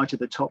leadership right at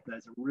the top there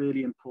is a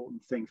really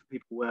important thing for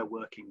people we're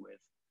working with.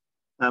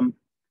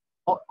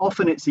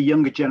 Often it's a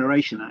younger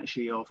generation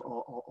actually of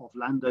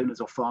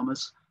landowners or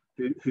farmers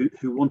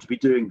who want to be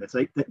doing this.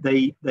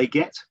 They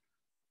get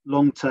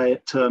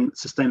long-term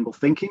sustainable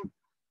thinking,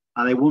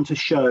 and they want to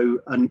show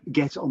and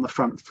get on the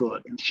front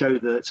foot and show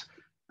that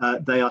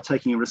they are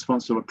taking a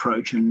responsible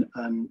approach and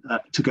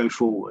to go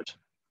forward.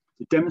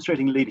 So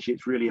demonstrating leadership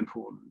is really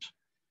important.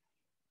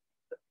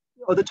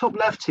 At the top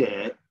left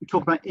here, we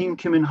talk about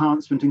income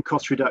enhancement and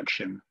cost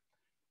reduction.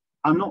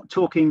 I'm not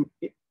talking,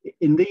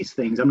 in these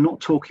things, I'm not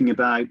talking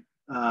about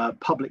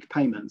public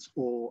payments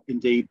or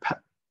indeed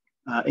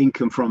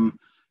income from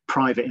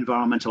private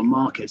environmental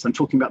markets. I'm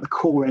talking about the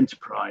core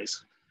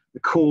enterprise, the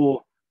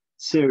core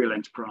cereal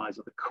enterprise,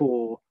 or the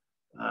core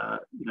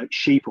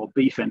sheep or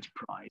beef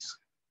enterprise.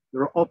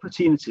 There are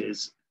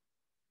opportunities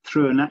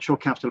through a natural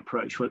capital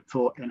approach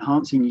for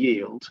enhancing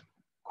yield,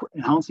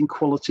 enhancing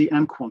quality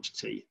and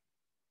quantity,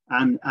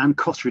 and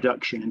cost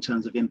reduction in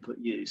terms of input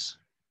use.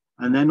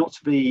 And they're not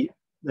to be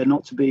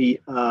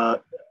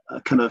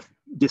kind of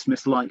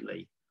dismissed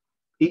lightly.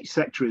 Each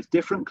sector is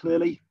different,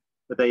 clearly,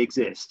 but they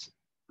exist,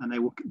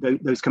 and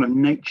those kind of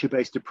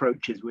nature-based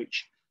approaches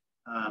which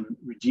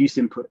reduce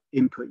input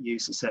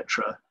use,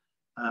 etc.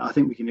 I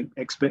think we can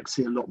expect to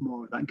see a lot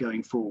more of that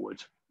going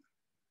forward.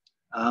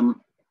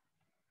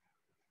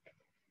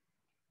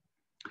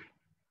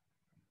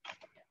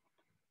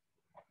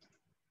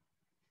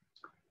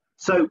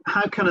 So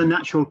how can a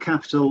natural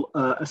capital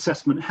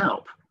assessment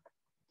help?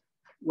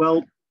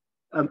 Well,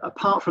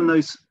 apart from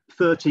those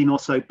 13 or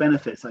so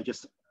benefits I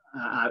just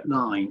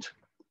outlined,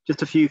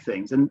 just a few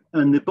things. And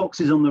the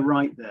boxes on the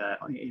right there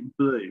in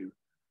blue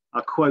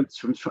are quotes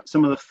from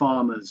some of the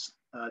farmers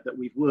that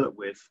we've worked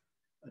with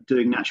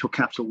doing natural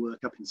capital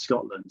work up in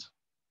Scotland.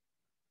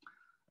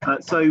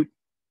 So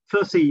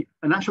firstly,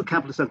 a natural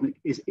capital assessment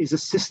is a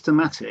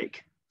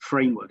systematic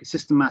framework, a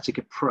systematic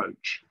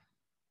approach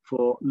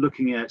for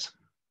looking at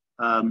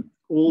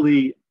all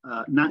the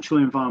natural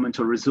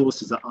environmental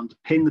resources that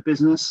underpin the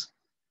business,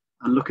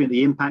 and looking at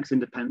the impacts,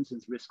 independence,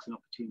 risks, and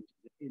opportunities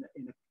in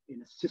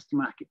a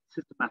systematic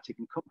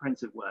and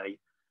comprehensive way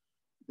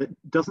that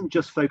doesn't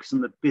just focus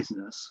on the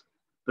business,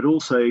 but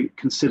also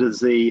considers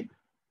the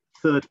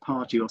third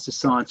party or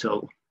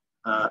societal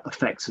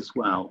effects as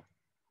well.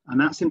 And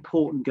that's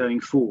important going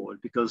forward,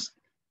 because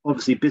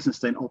obviously business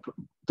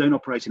don't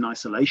operate in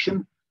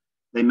isolation.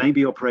 They may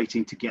be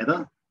operating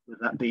together,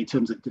 whether that be in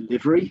terms of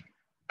delivery,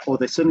 or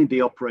they certainly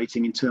be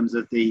operating in terms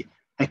of the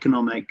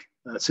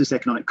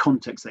socioeconomic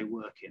context they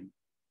work in.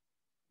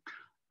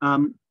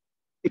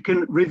 It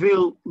can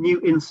reveal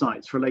new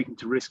insights relating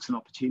to risks and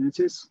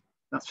opportunities,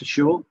 that's for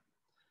sure.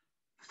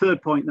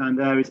 Third point down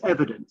there is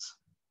evidence.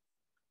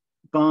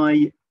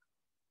 By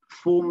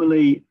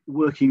formally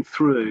working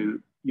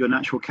through your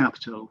natural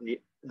capital, the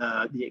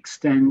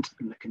extent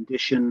and the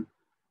condition,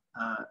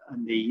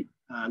 and the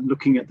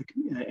looking at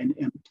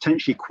and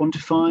potentially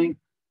quantifying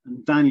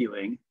and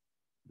valuing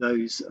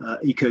those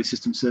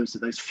ecosystem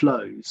services, those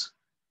flows,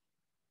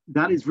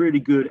 that is really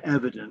good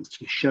evidence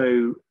to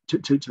show,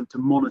 to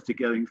monitor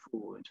going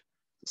forward,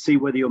 to see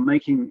whether you're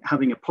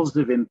having a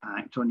positive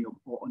impact on your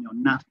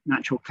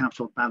natural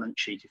capital balance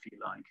sheet, if you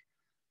like.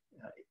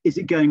 Is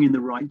it going in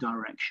the right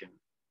direction?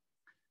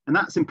 And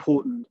that's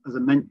important, as I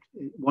mentioned,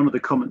 one of the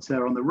comments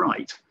there on the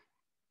right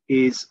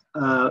is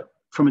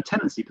from a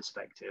tenancy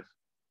perspective.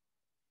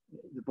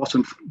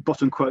 The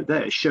bottom quote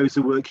there shows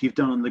the work you've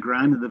done on the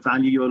ground and the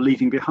value you're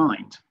leaving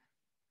behind.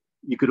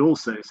 You could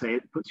also say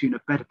it puts you in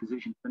a better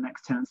position for the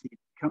next tenancy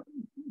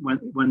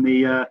when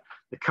the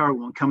current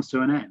one comes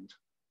to an end.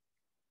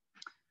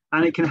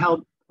 And it can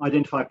help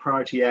identify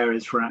priority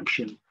areas for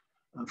action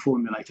and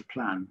formulate a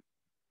plan.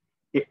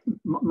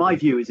 My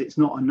view is it's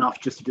not enough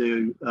just to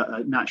do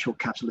a natural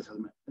capital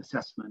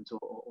assessment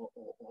or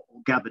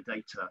gather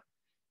data.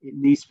 It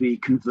needs to be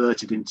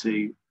converted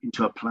into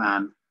a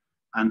plan,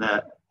 and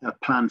a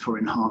plan for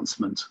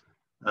enhancement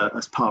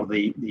as part of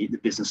the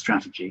business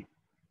strategy.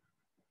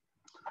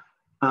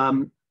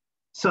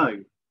 So,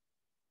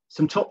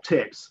 some top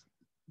tips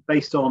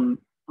based on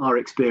our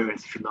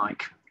experience, if you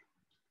like.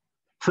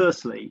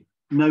 Firstly,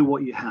 know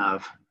what you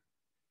have.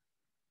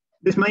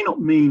 This may not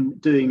mean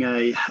doing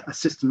a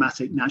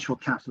systematic natural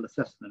capital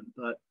assessment,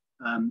 but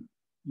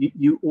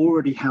you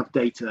already have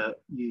data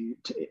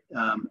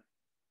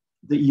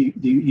that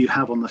you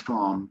have on the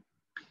farm.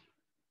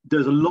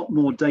 There's a lot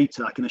more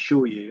data, I can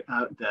assure you,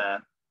 out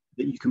there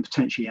that you can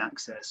potentially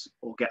access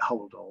or get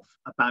hold of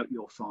about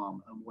your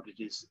farm and what it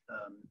is,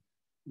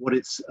 what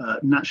its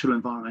natural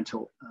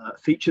environmental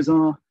features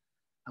are,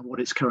 and what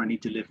it's currently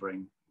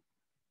delivering.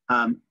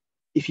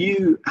 If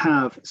you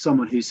have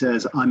someone who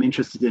says, I'm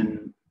interested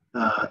in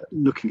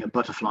looking at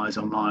butterflies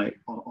on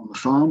the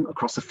farm,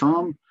 across the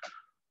farm,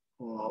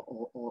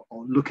 or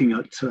looking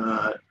at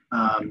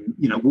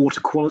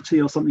water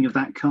quality or something of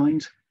that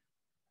kind,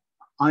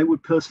 I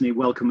would personally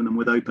welcome them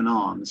with open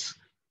arms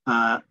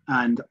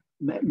and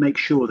make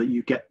sure that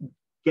you get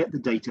the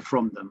data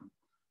from them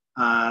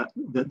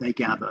that they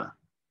gather.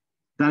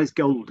 That is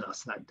gold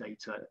dust, that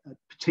data,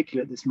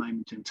 particularly at this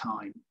moment in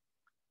time,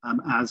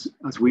 as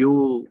we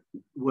all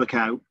work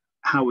out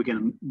how we're going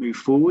to move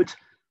forward,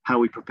 how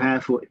we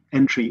prepare for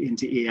entry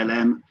into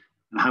ELM,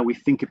 and how we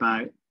think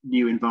about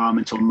new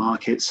environmental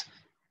markets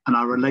and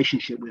our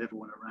relationship with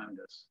everyone around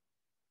us.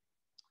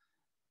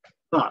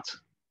 But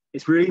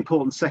it's really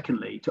important,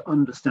 secondly, to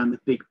understand the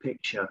big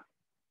picture.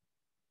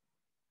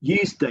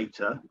 Use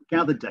data,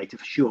 gather data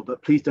for sure,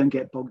 but please don't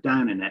get bogged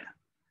down in it.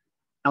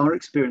 Our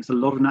experience, a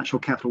lot of natural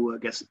capital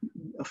work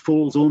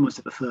falls almost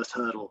at the first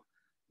hurdle,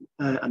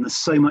 and there's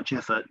so much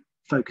effort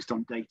focused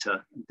on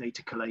data and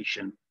data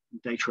collation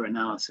and data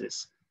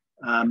analysis.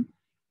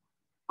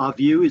 Our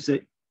view is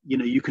that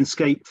you can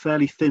skate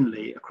fairly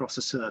thinly across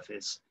the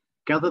surface,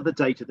 gather the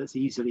data that's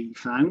easily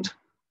found,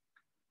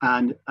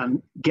 and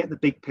get the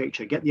big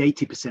picture, get the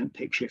 80%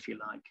 picture, if you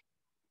like.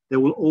 There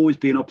will always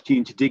be an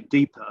opportunity to dig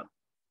deeper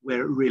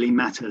where it really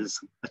matters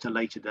at a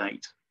later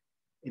date.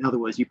 In other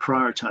words, you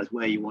prioritize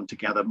where you want to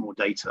gather more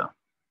data.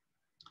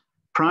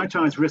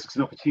 Prioritize risks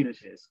and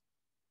opportunities.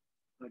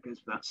 That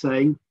goes without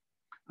saying.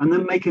 And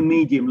then make a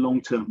medium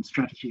long-term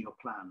strategy or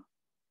plan.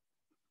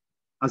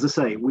 As I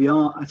say, we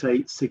are at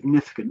a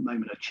significant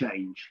moment of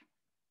change.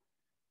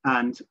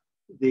 And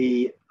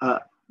the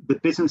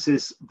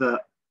businesses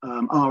that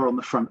are on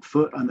the front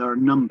foot, and there are a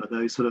number,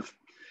 those sort of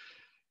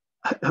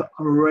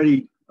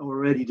already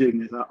doing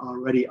this, are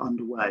already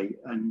underway.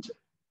 And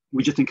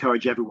we just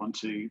encourage everyone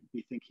to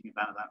be thinking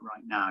about that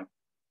right now.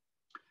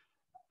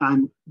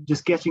 And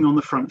just getting on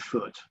the front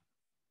foot.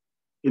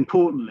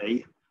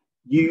 Importantly,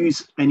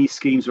 use any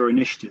schemes or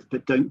initiatives,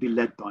 but don't be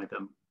led by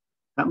them.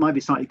 That might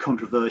be slightly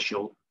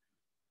controversial,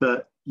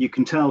 but you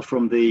can tell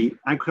from the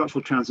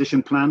Agricultural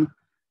Transition Plan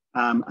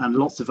and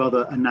lots of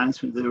other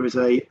announcements, there is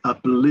a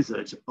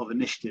blizzard of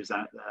initiatives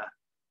out there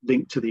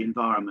linked to the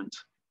environment.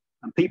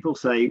 And people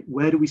say,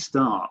 where do we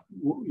start?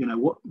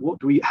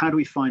 How do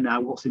we find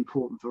out what's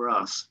important for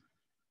us?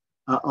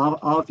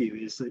 Our view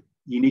is that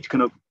you need to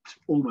kind of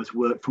almost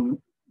work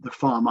from the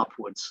farm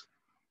upwards,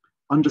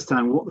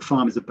 understand what the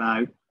farm is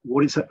about,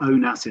 what its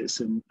own assets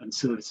and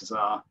services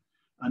are.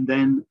 And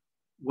then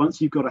once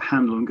you've got a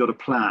handle and got a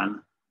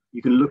plan,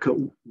 you can look at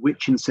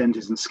which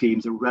incentives and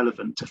schemes are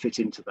relevant to fit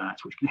into that,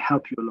 which can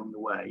help you along the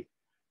way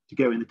to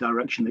go in the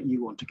direction that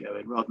you want to go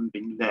in, rather than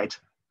being led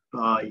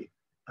by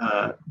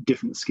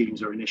different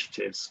schemes or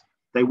initiatives.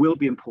 They will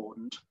be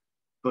important,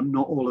 but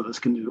not all of us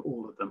can do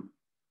all of them.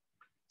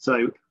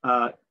 So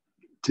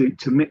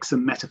to mix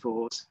some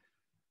metaphors,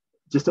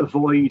 just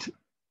avoid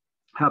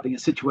having a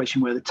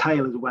situation where the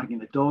tail is wagging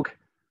the dog,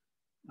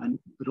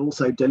 but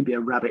also don't be a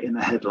rabbit in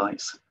the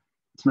headlights.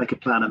 Let's make a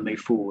plan and move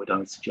forward, I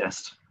would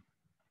suggest.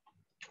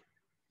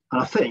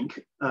 And I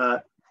think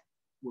we're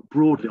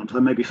broadly on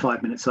time, maybe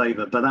 5 minutes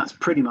over, but that's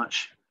pretty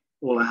much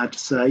all I had to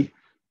say.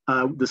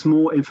 There's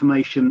more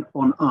information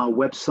on our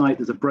website.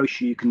 There's a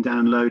brochure you can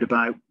download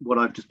about what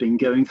I've just been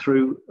going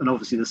through, and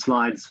obviously the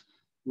slides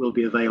will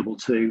be available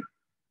too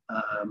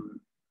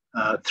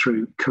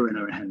through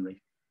Corinna and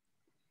Henry.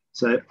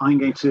 So I'm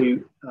going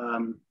to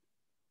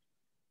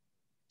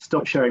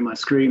stop sharing my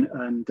screen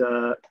and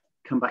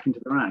come back into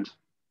the round.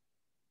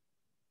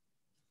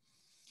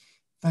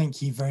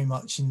 Thank you very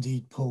much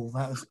indeed, Paul.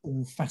 That was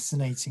all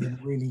fascinating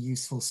and really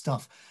useful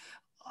stuff.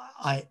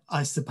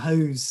 I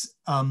suppose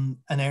an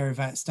area of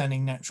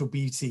outstanding natural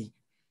beauty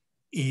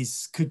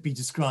could be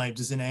described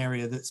as an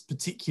area that's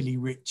particularly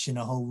rich in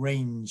a whole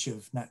range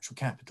of natural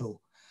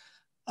capital.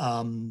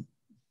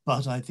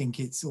 But I think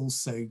it's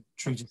also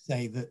true to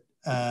say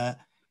that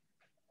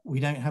we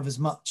don't have as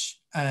much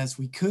as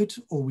we could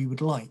or we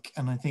would like.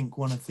 And I think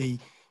one of the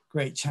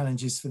great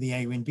challenges for the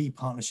AONB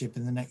partnership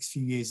in the next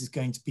few years is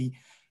going to be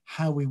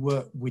how we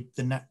work with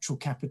the natural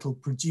capital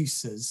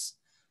producers,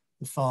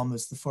 the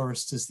farmers, the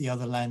foresters, the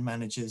other land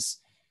managers,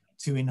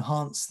 to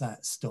enhance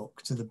that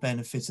stock to the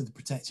benefit of the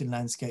protected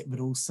landscape,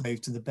 but also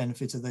to the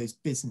benefit of those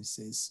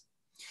businesses.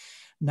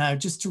 Now,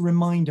 just to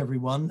remind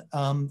everyone,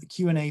 the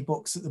Q&A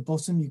box at the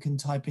bottom, you can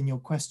type in your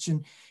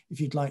question.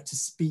 If you'd like to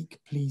speak,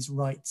 please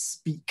write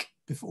speak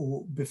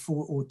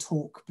before or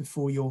talk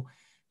before your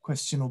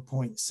question or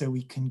point so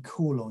we can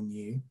call on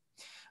you.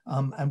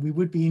 And we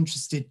would be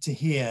interested to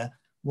hear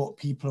what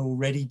people are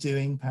already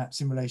doing, perhaps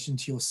in relation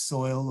to your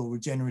soil or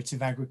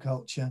regenerative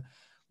agriculture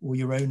or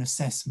your own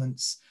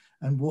assessments,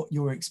 and what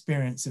your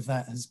experience of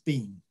that has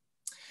been.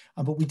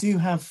 But we do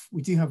have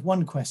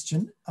one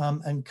question,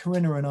 and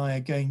Corinna and I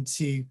are going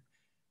to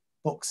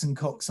box and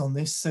cox on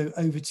this. So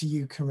over to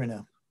you,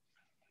 Corinna.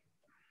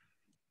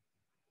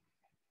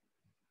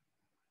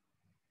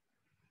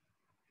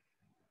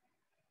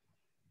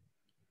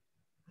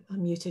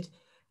 I'm muted.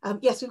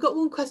 Yes, we've got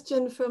one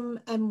question from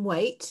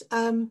Waite,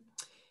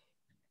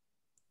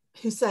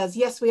 who says,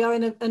 yes, we are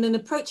in an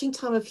approaching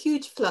time of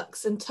huge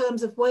flux in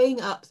terms of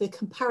weighing up the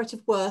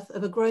comparative worth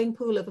of a growing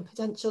pool of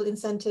potential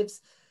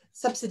incentives,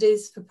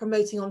 subsidies for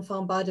promoting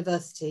on-farm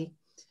biodiversity.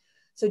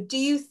 So do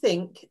you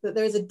think that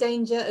there is a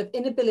danger of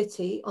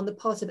inability on the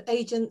part of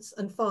agents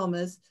and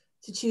farmers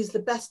to choose the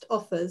best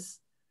offers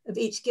of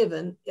each,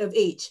 given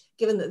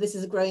that this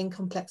is a growing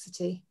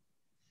complexity?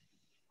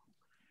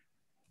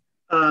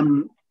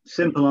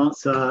 Simple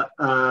answer,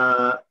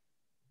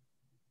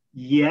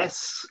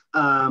 yes.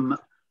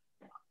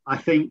 I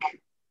think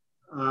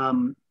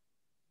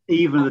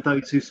even of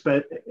those who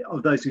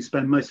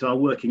spend most of our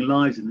working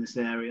lives in this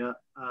area,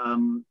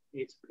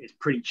 it's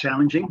pretty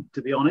challenging,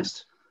 to be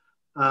honest.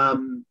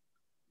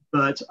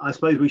 But I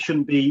suppose we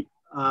shouldn't be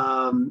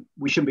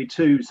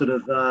too sort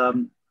of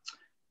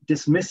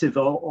dismissive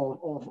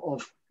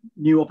of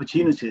new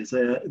opportunities.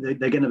 They're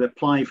going to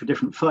apply for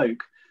different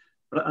folk.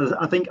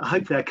 But I think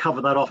hopefully I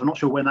covered that off. I'm not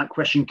sure when that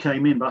question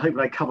came in, but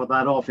hopefully I covered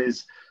that off.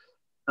 Is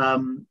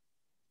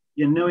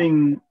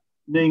knowing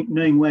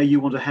where you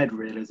want to head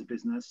really as a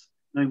business,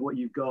 knowing what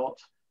you've got,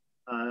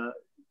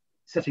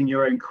 setting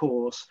your own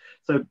course.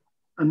 So,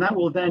 and that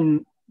will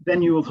then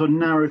you will sort of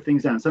narrow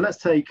things down. So let's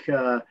take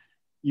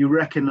you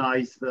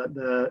recognise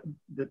that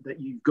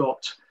you've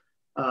got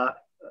a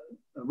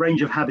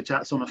range of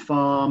habitats on a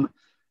farm.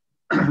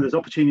 There's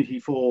opportunity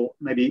for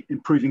maybe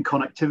improving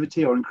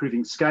connectivity or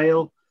improving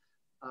scale,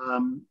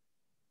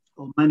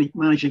 or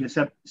managing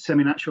a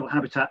semi-natural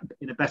habitat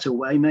in a better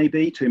way,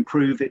 maybe to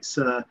improve its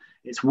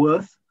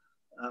worth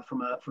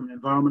from an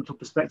environmental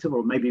perspective,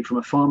 or maybe from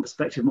a farm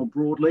perspective more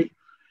broadly.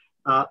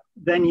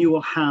 Then you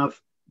will have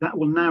that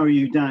will narrow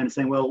you down and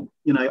saying, well,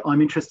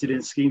 I'm interested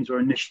in schemes or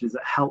initiatives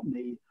that help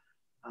me,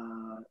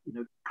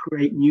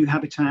 create new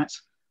habitat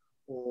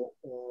or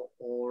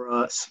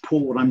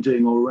support what I'm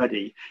doing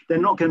already. They're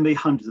not going to be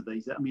hundreds of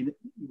these. I mean,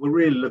 we're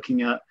really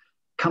looking at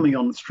coming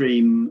on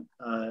stream,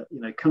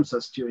 comes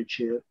to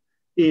stewardship,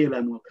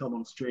 ELM will come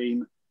on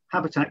stream,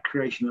 habitat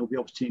creation, there'll be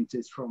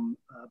opportunities from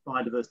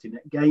biodiversity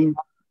net gain,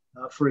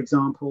 for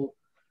example,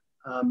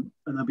 and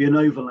there'll be an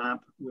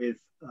overlap with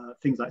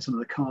things like some of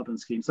the carbon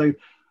schemes. So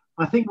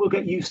I think we'll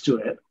get used to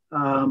it.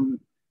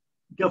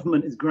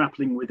 Government is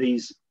grappling with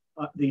these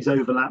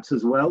overlaps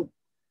as well.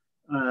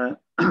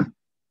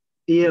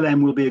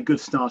 ELM will be a good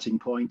starting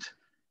point,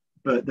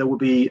 but there will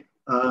be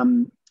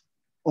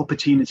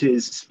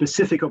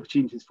specific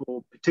opportunities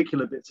for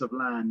particular bits of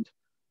land,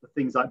 for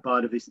things like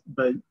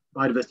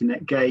biodiversity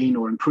net gain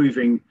or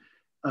improving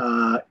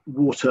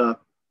water,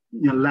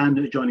 land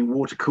adjoining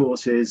water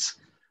courses,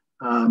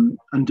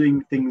 and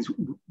doing things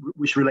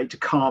which relate to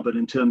carbon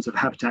in terms of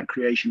habitat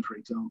creation, for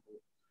example.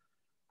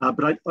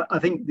 But I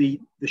think the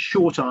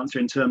short answer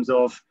in terms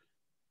of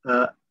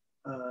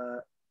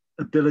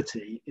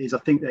ability is I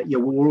think that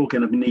we're all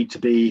going to need to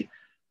be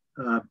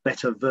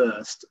better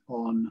versed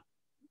on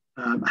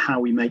how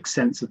we make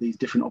sense of these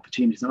different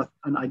opportunities.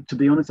 And to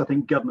be honest, I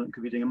think government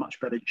could be doing a much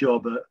better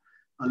job at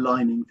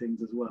aligning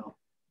things as well.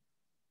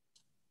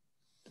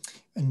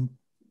 And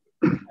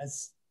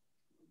as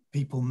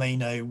people may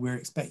know, we're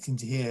expecting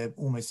to hear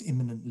almost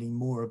imminently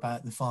more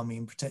about the Farming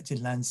and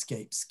Protected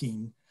Landscape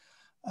scheme,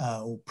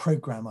 or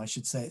programme, I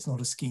should say. It's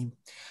not a scheme.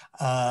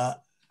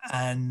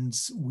 And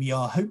we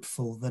are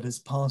hopeful that as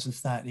part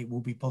of that, it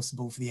will be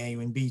possible for the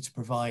AONB to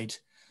provide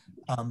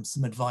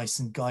some advice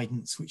and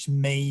guidance, which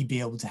may be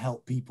able to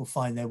help people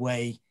find their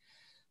way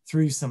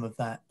through some of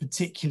that,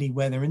 particularly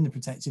where they're in the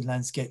protected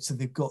landscape. So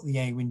they've got the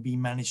A-Wind-B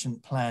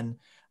management plan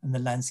and the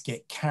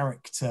landscape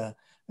character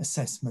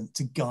assessment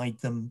to guide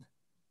them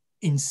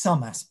in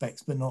some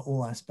aspects, but not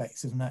all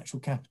aspects of natural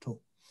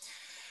capital.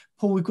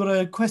 Paul, we've got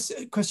a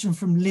question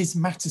from Liz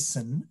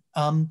Mattison.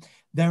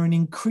 There are an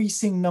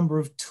increasing number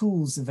of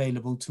tools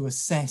available to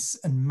assess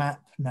and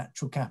map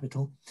natural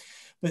capital,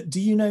 but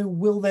do you know,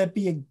 will there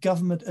be a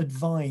government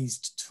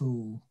advised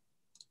tool?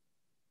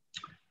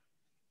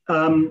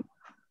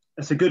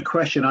 That's a good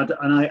question.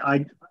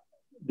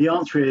 The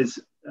answer is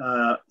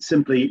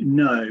simply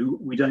no.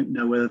 We don't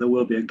know whether there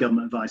will be a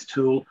government advised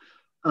tool.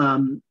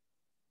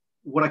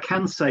 What I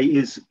can say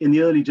is in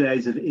the early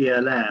days of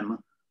ELM,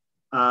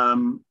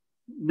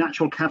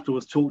 natural capital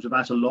was talked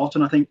about a lot,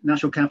 and I think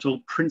natural capital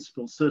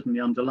principles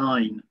certainly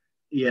underline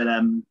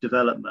ELM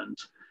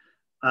development.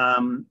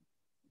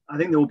 I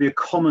think there will be a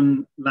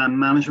common land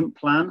management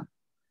plan,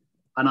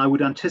 and I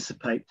would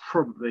anticipate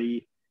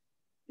probably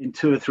in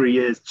 2 or 3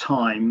 years'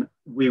 time,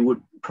 we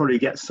would probably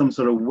get some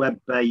sort of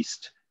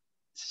web-based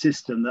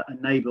system that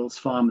enables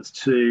farmers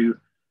to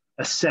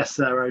assess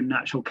their own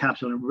natural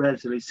capital in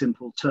relatively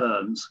simple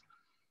terms.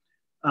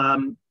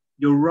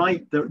 You're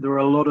right, there are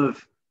a lot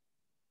of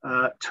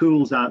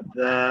tools out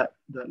there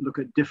that look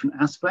at different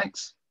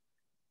aspects.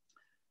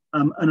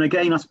 And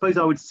again, I suppose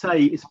I would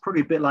say it's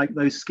probably a bit like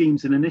those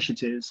schemes and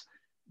initiatives.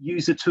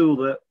 Use a tool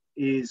that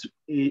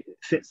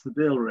fits the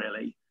bill,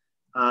 really.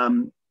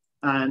 And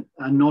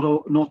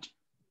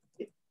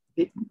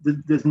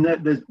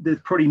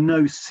there's probably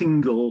no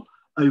single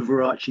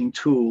overarching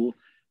tool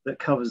that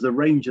covers the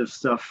range of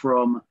stuff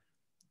from,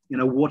 you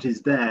know, what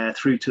is there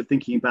through to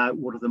thinking about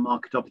what are the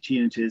market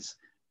opportunities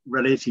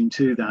relating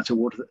to that,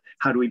 or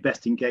how do we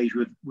best engage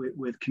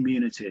with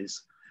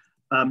communities.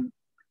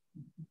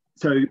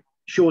 So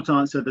short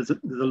answer, there's a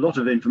lot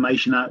of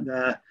information out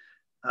there.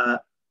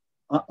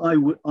 I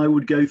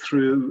would go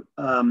through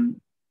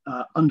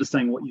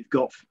understanding what you've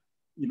got,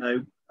 you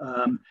know,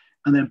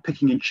 and then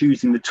picking and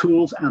choosing the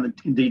tools and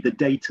indeed the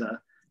data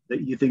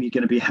that you think are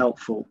going to be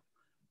helpful.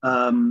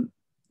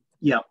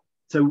 Yeah,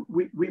 so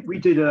we're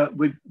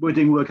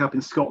doing work up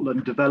in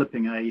Scotland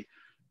developing a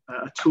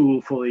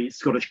tool for the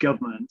Scottish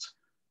government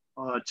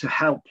to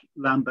help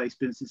land-based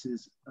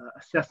businesses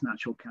assess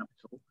natural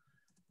capital.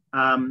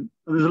 And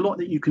there's a lot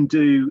that you can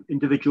do,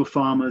 individual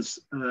farmers,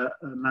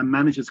 land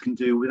managers can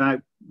do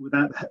without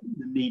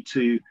the need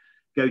to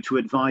go to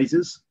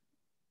advisors.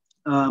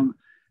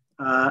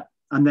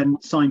 And then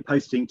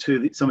signposting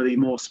to some of the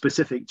more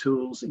specific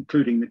tools,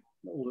 including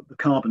all of the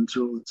carbon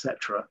tools,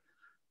 etc.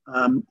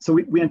 So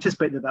we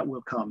anticipate that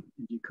will come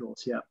in due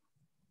course, yeah.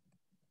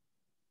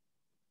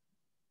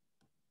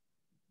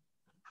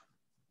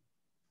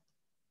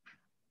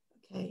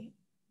 Okay,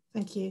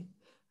 thank you.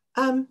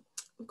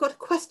 We've got a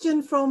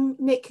question from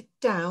Nick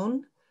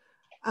Down.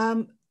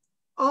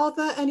 Are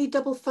there any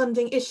double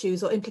funding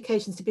issues or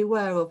implications to be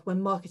aware of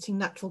when marketing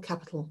natural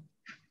capital?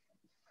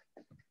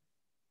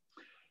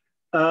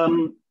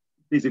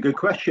 These are good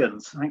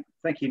questions.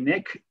 Thank you,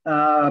 Nick.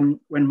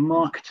 When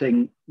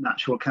marketing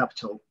natural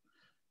capital,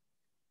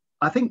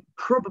 I think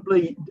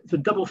probably the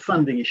double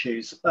funding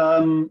issues.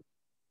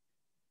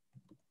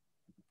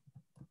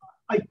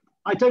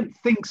 I don't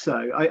think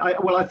so.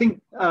 Well, I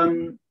think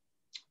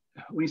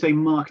when you say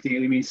marketing,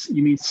 you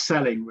mean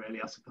selling,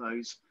 really, I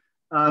suppose.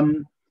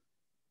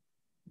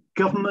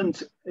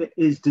 Government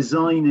is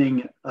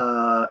designing,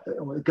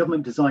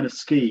 government design of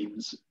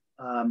schemes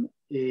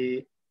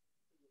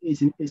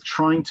is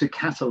trying to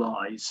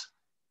catalyse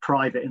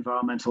private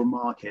environmental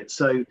markets.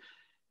 So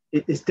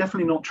it's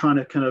definitely not trying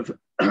to kind of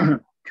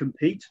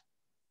compete.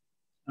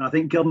 And I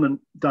think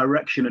government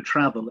direction of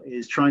travel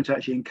is trying to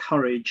actually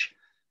encourage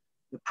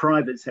the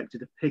private sector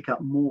to pick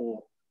up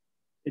more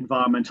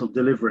environmental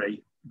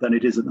delivery than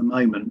it is at the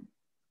moment.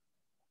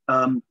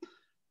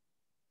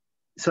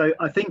 So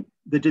I think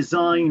the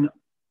design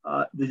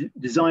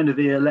of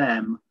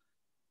ELM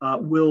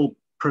will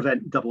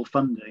prevent double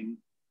funding.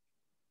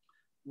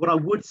 What I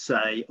would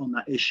say on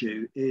that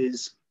issue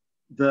is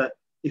that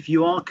if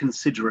you are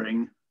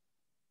considering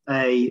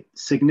a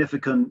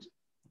significant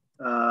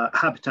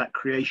habitat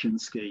creation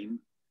scheme,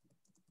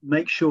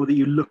 make sure that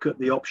you look at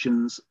the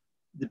options,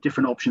 the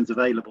different options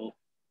available.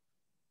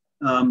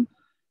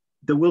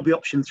 There will be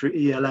options through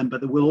ELM,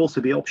 but there will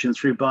also be options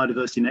through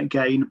biodiversity net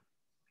gain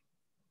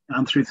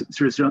and through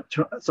some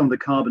of the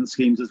carbon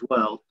schemes as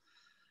well.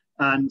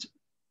 And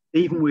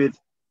even with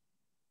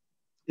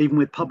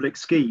public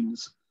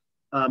schemes,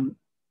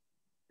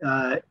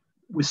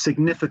 with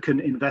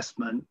significant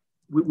investment,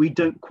 we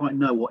don't quite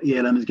know what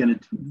ELM is going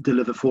to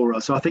deliver for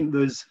us. So I think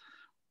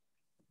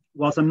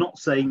whilst I'm not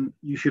saying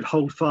you should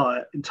hold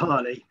fire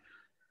entirely,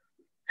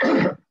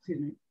 excuse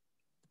me,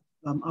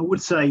 I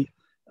would say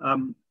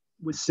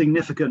with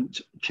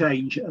significant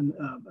change and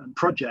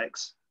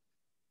projects,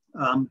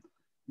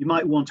 you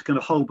might want to kind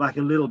of hold back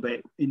a little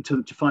bit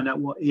to find out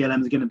what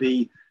ELM is going to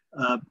be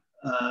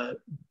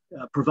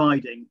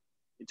providing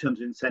in terms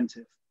of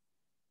incentive.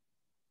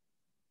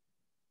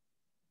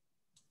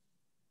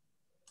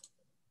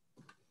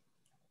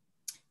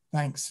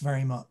 Thanks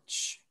very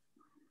much.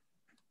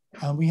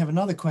 We have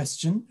another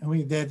question,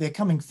 and they're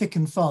coming thick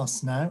and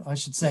fast now. I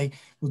should say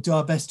we'll do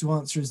our best to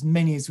answer as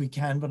many as we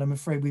can, but I'm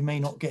afraid we may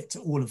not get to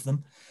all of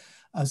them.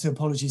 So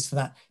apologies for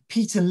that.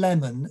 Peter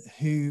Lemon,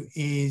 who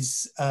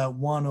is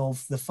one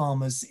of the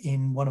farmers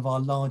in one of our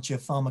larger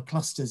farmer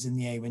clusters in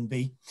the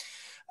AONB,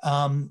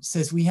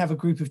 says we have a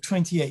group of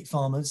 28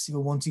 farmers who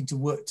are wanting to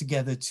work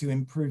together to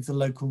improve the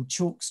local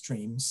chalk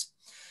streams.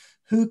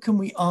 Who can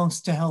we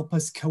ask to help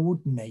us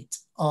coordinate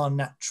our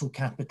natural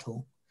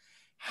capital?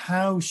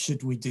 How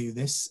should we do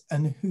this,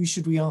 and who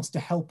should we ask to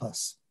help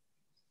us?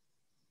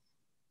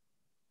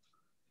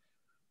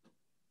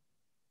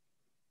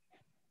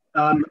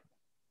 I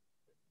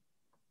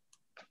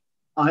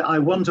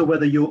wonder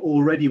whether you're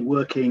already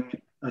working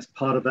as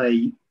part of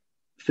a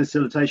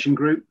facilitation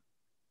group,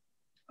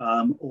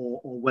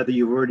 or whether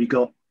you've already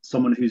got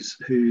someone who's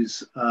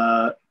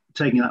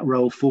taking that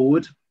role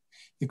forward.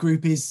 The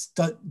group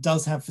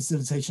does have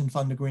facilitation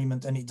fund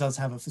agreement, and it does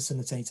have a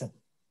facilitator.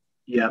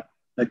 Yeah.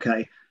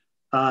 Okay.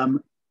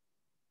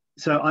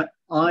 So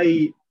I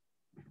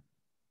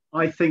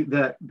think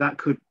that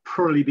could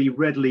probably be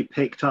readily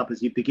picked up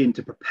as you begin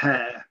to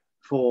prepare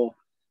for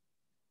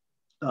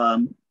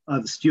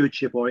either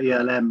stewardship or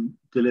ELM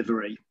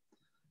delivery.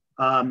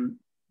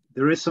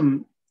 There is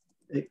some,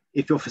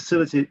 if your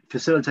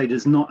facilitator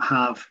does not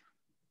have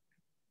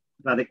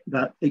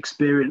that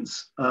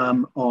experience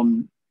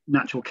on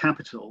natural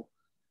capital,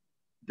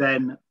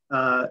 then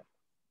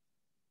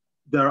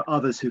there are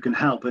others who can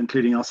help,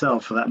 including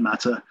ourselves for that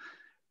matter.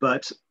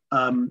 But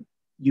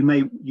you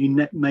may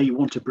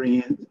want to bring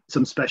in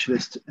some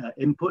specialist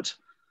input,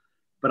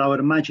 but I would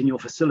imagine your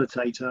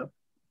facilitator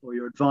or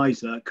your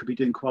advisor could be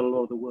doing quite a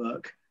lot of the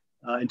work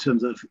in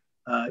terms of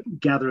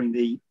gathering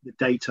the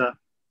data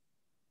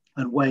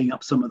and weighing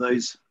up some of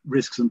those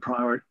risks and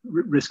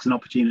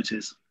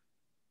opportunities.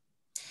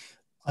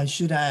 I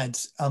should add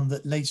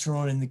that later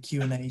on in the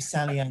Q&A,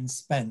 Sally Ann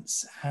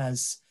Spence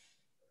has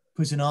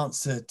put an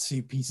answer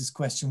to Peter's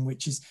question,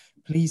 which is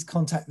please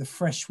contact the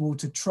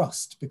Freshwater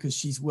Trust, because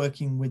she's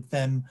working with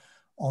them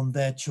on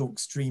their chalk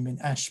stream in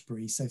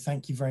Ashbury. So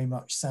thank you very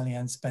much, Sally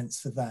Ann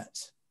Spence, for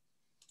that.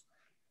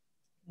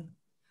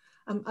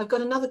 I've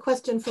got another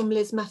question from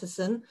Liz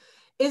Mattison.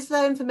 Is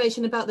there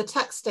information about the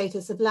tax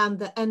status of land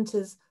that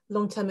enters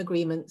long-term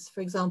agreements,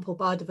 for example,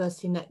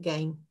 biodiversity net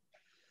gain?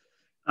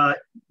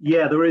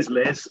 Yeah, there is,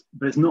 Liz,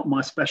 but it's not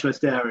my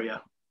specialist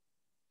area.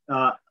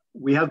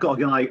 We have got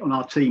a guy on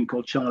our team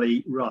called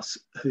Charlie Russ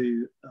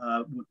who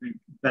would be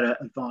better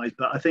advised,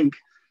 but I think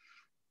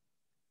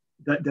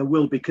that there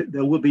will be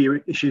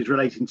issues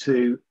relating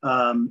to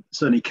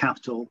certainly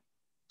capital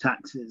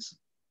taxes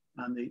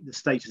and the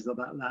status of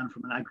that land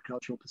from an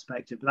agricultural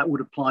perspective. But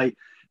that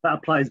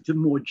applies to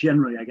more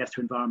generally, I guess,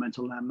 to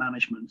environmental land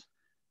management.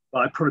 But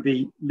I'd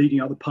probably be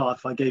leading out the path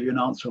if I gave you an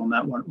answer on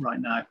that one right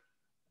now.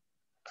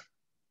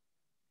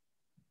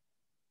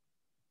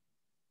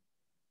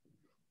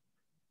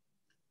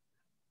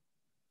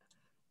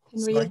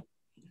 Sorry.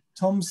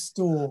 Tom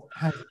Storr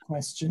has a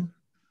question.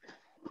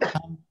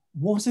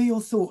 What are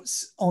your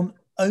thoughts on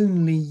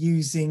only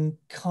using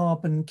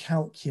carbon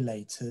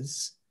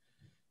calculators,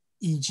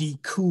 e.g.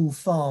 Cool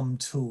Farm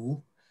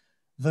tool,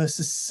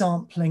 versus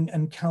sampling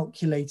and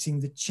calculating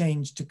the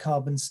change to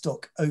carbon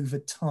stock over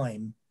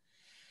time?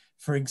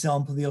 For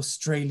example, the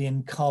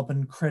Australian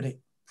carbon credit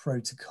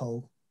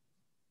protocol.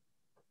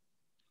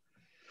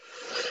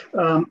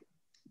 Tom,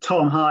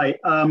 hi.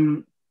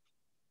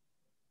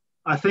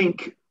 I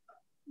think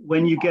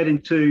when you get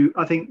into,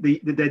 I think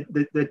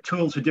the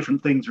tools for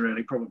different things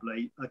really,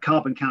 probably. A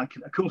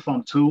Cool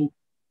Farm tool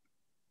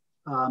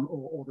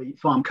or the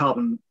Farm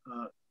Carbon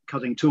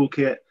Cutting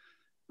Toolkit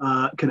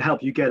can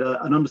help you get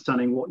an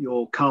understanding what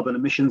your carbon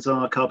emissions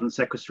are, carbon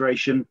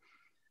sequestration,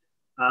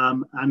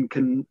 and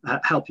can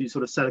help you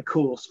sort of set a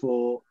course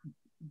for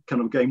kind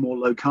of going more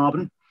low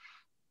carbon.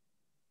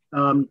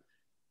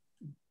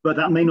 But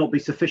that may not be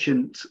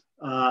sufficient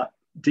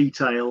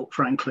detail,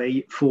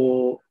 frankly,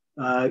 for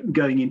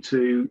going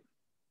into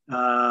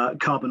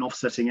carbon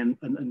offsetting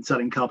and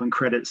selling carbon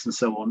credits and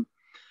so on.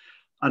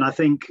 And I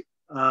think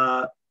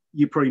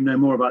you probably know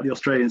more about the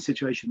Australian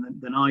situation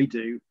than I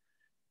do,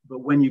 but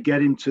when you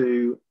get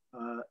into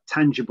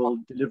tangible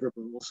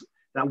deliverables,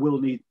 that will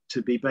need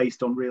to be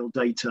based on real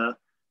data,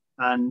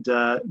 and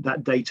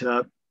that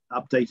data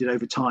updated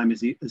over time,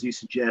 as you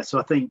suggest. So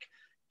I think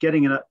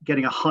getting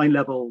a high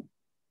level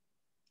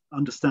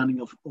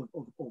understanding of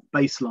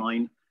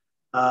baseline,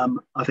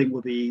 I think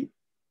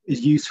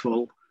is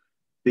useful.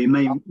 But you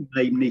may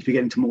need to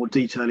get into more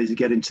detail as you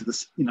get into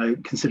this,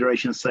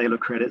 consideration of sale of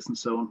credits and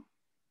so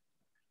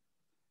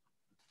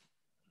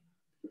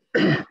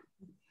on.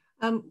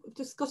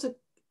 Just got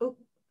I've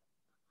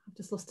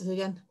just lost it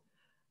again.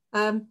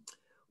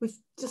 We've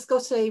just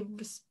got a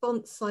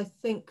response, I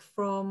think,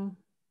 from,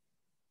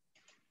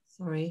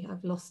 sorry,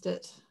 I've lost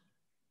it.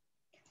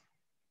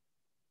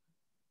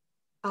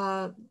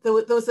 There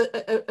was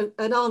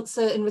an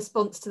answer in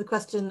response to the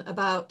question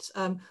about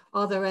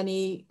are there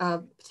any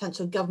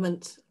potential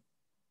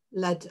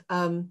government-led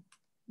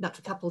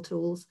natural capital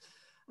tools.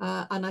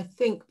 And I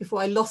think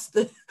before I lost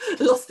the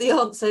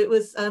answer, it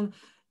was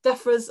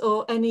DEFRA's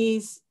or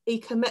NE's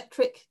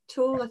ecometric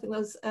tool. I think that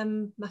was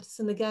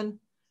Mattison again.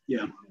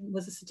 Yeah,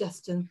 was a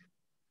suggestion.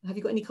 Have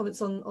you got any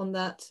comments on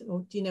that,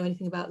 or do you know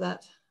anything about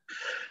that?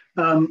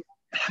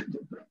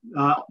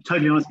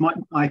 Totally honest,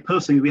 I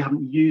personally, we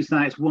haven't used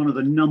that. It's one of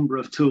the number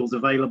of tools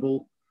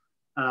available,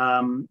 we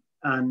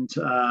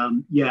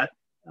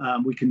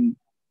can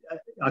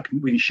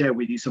share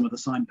with you some of the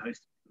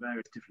signposts for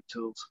various different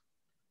tools.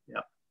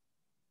 Yeah.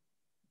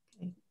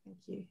 Okay, thank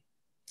you.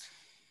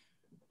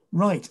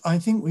 Right, I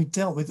think we've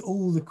dealt with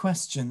all the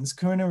questions.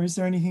 Corinna, is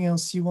there anything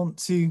else you want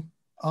to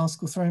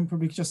ask or throw in?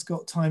 Probably just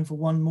got time for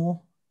one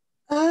more.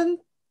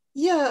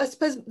 Yeah, I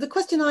suppose the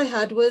question I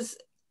had was,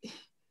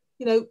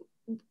 you know,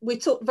 we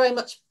talked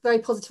very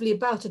positively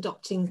about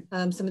adopting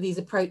some of these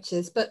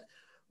approaches, but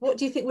what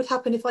do you think would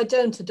happen if I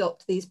don't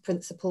adopt these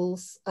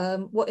principles?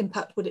 What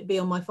impact would it be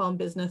on my farm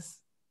business?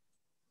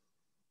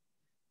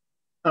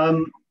 I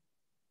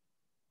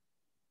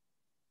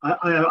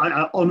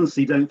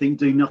honestly don't think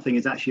doing nothing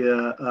is actually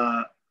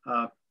a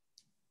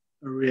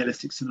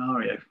realistic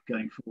scenario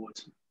going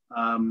forward.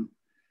 I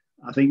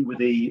think with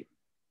the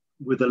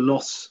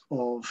loss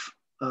of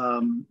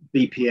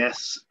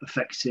BPS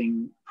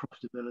affecting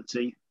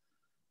profitability,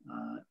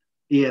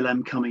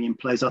 ELM coming in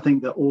place, I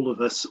think that all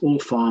of us, all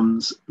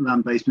farms,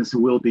 land-based businesses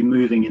will be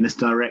moving in this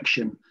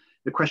direction.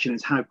 The question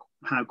is how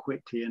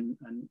quickly and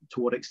to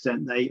what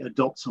extent they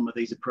adopt some of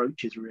these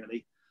approaches,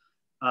 really.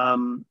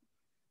 As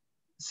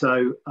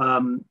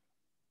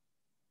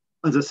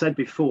I said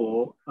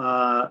before,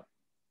 whether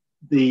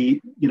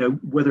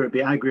it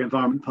be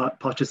agri-environment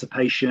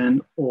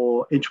participation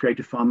or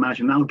integrated farm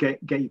management, that'll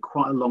get you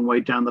quite a long way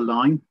down the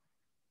line.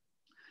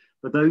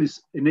 But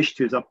those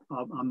initiatives are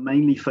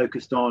mainly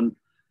focused on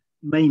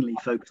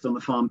the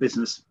farm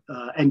business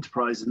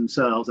enterprises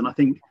themselves. And I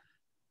think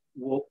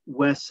what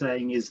we're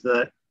saying is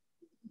that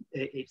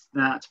it's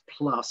that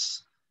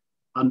plus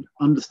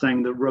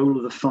understanding the role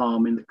of the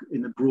farm in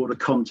the broader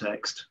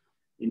context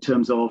in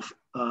terms of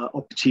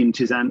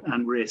opportunities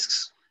and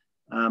risks.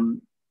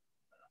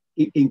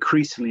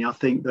 Increasingly, I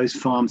think those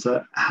farms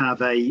that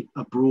have a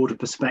broader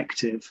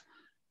perspective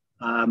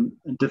and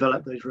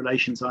develop those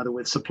relations either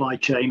with supply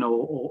chain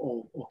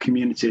or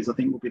communities, I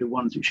think will be the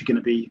ones which are going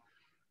to be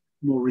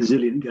more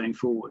resilient going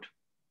forward.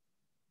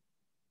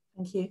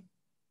 Thank you.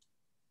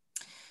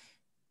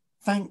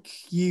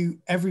 Thank you,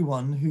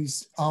 everyone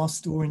who's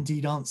asked or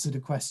indeed answered a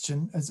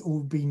question. Has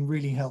all been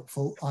really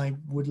helpful. I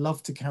would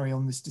love to carry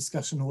on this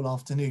discussion all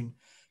afternoon.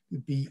 It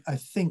would be, I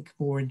think,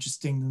 more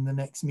interesting than the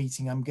next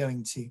meeting I'm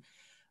going to.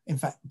 In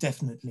fact,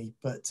 definitely,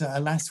 but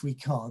alas, we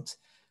can't.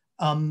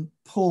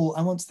 Paul,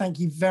 I want to thank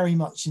you very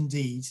much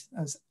indeed.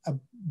 That's a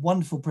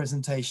wonderful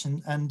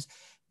presentation and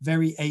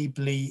very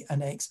ably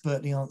and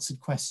expertly answered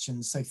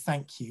questions. So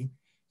thank you.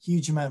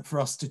 Huge amount for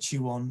us to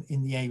chew on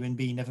in the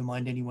AONB, never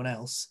mind anyone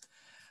else.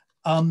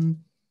 I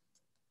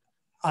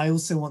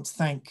also want to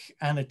thank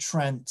Anna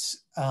Trent,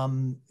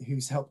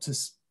 who's helped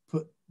us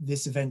put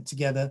this event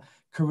together,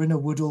 Corinna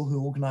Woodall,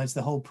 who organised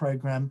the whole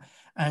programme,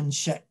 and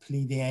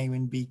Shepley, the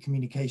AONB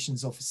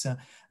Communications Officer,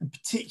 and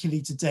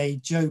particularly today,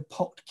 Joe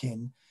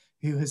Potkin,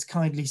 who has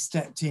kindly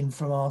stepped in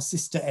from our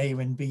sister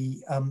AONB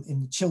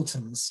in the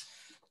Chilterns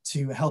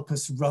to help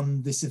us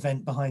run this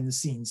event behind the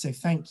scenes. So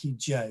thank you,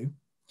 Joe.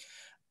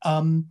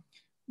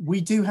 We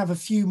do have a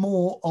few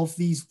more of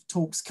these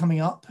talks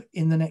coming up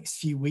in the next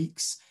few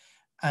weeks,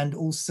 and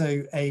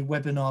also a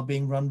webinar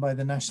being run by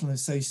the National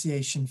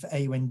Association for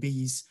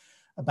AONBs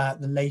about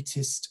the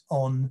latest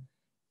on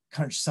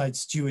countryside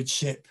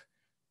stewardship,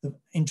 the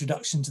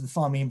introduction to the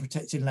Farming and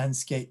Protected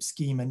Landscape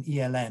Scheme and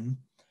ELM.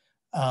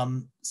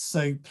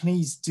 So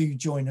please do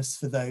join us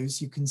for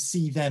those. You can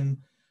see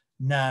them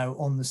now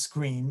on the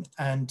screen,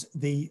 and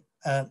the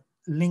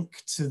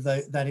link to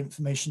that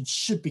information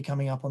should be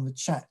coming up on the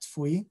chat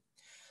for you.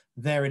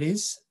 There it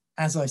is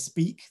as I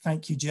speak.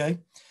 Thank you, Joe.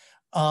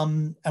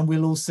 And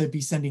we'll also be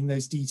sending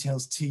those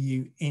details to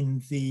you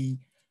in the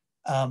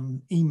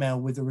email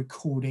with a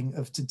recording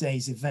of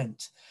today's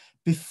event.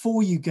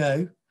 Before you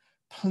go,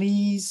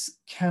 please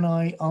can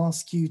I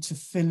ask you to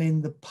fill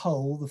in the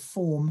poll, the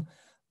form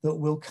that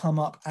will come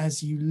up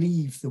as you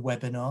leave the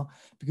webinar,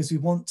 because we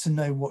want to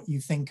know what you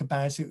think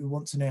about it. We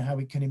want to know how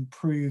we can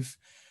improve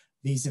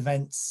these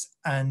events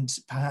and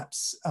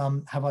perhaps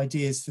have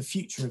ideas for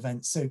future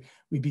events. So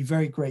we'd be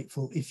very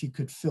grateful if you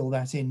could fill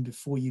that in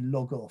before you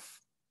log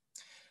off.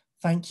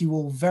 Thank you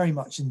all very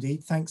much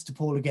indeed. Thanks to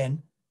Paul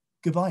again.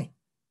 Goodbye.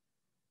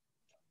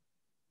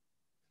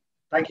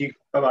 Thank you.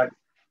 Bye-bye.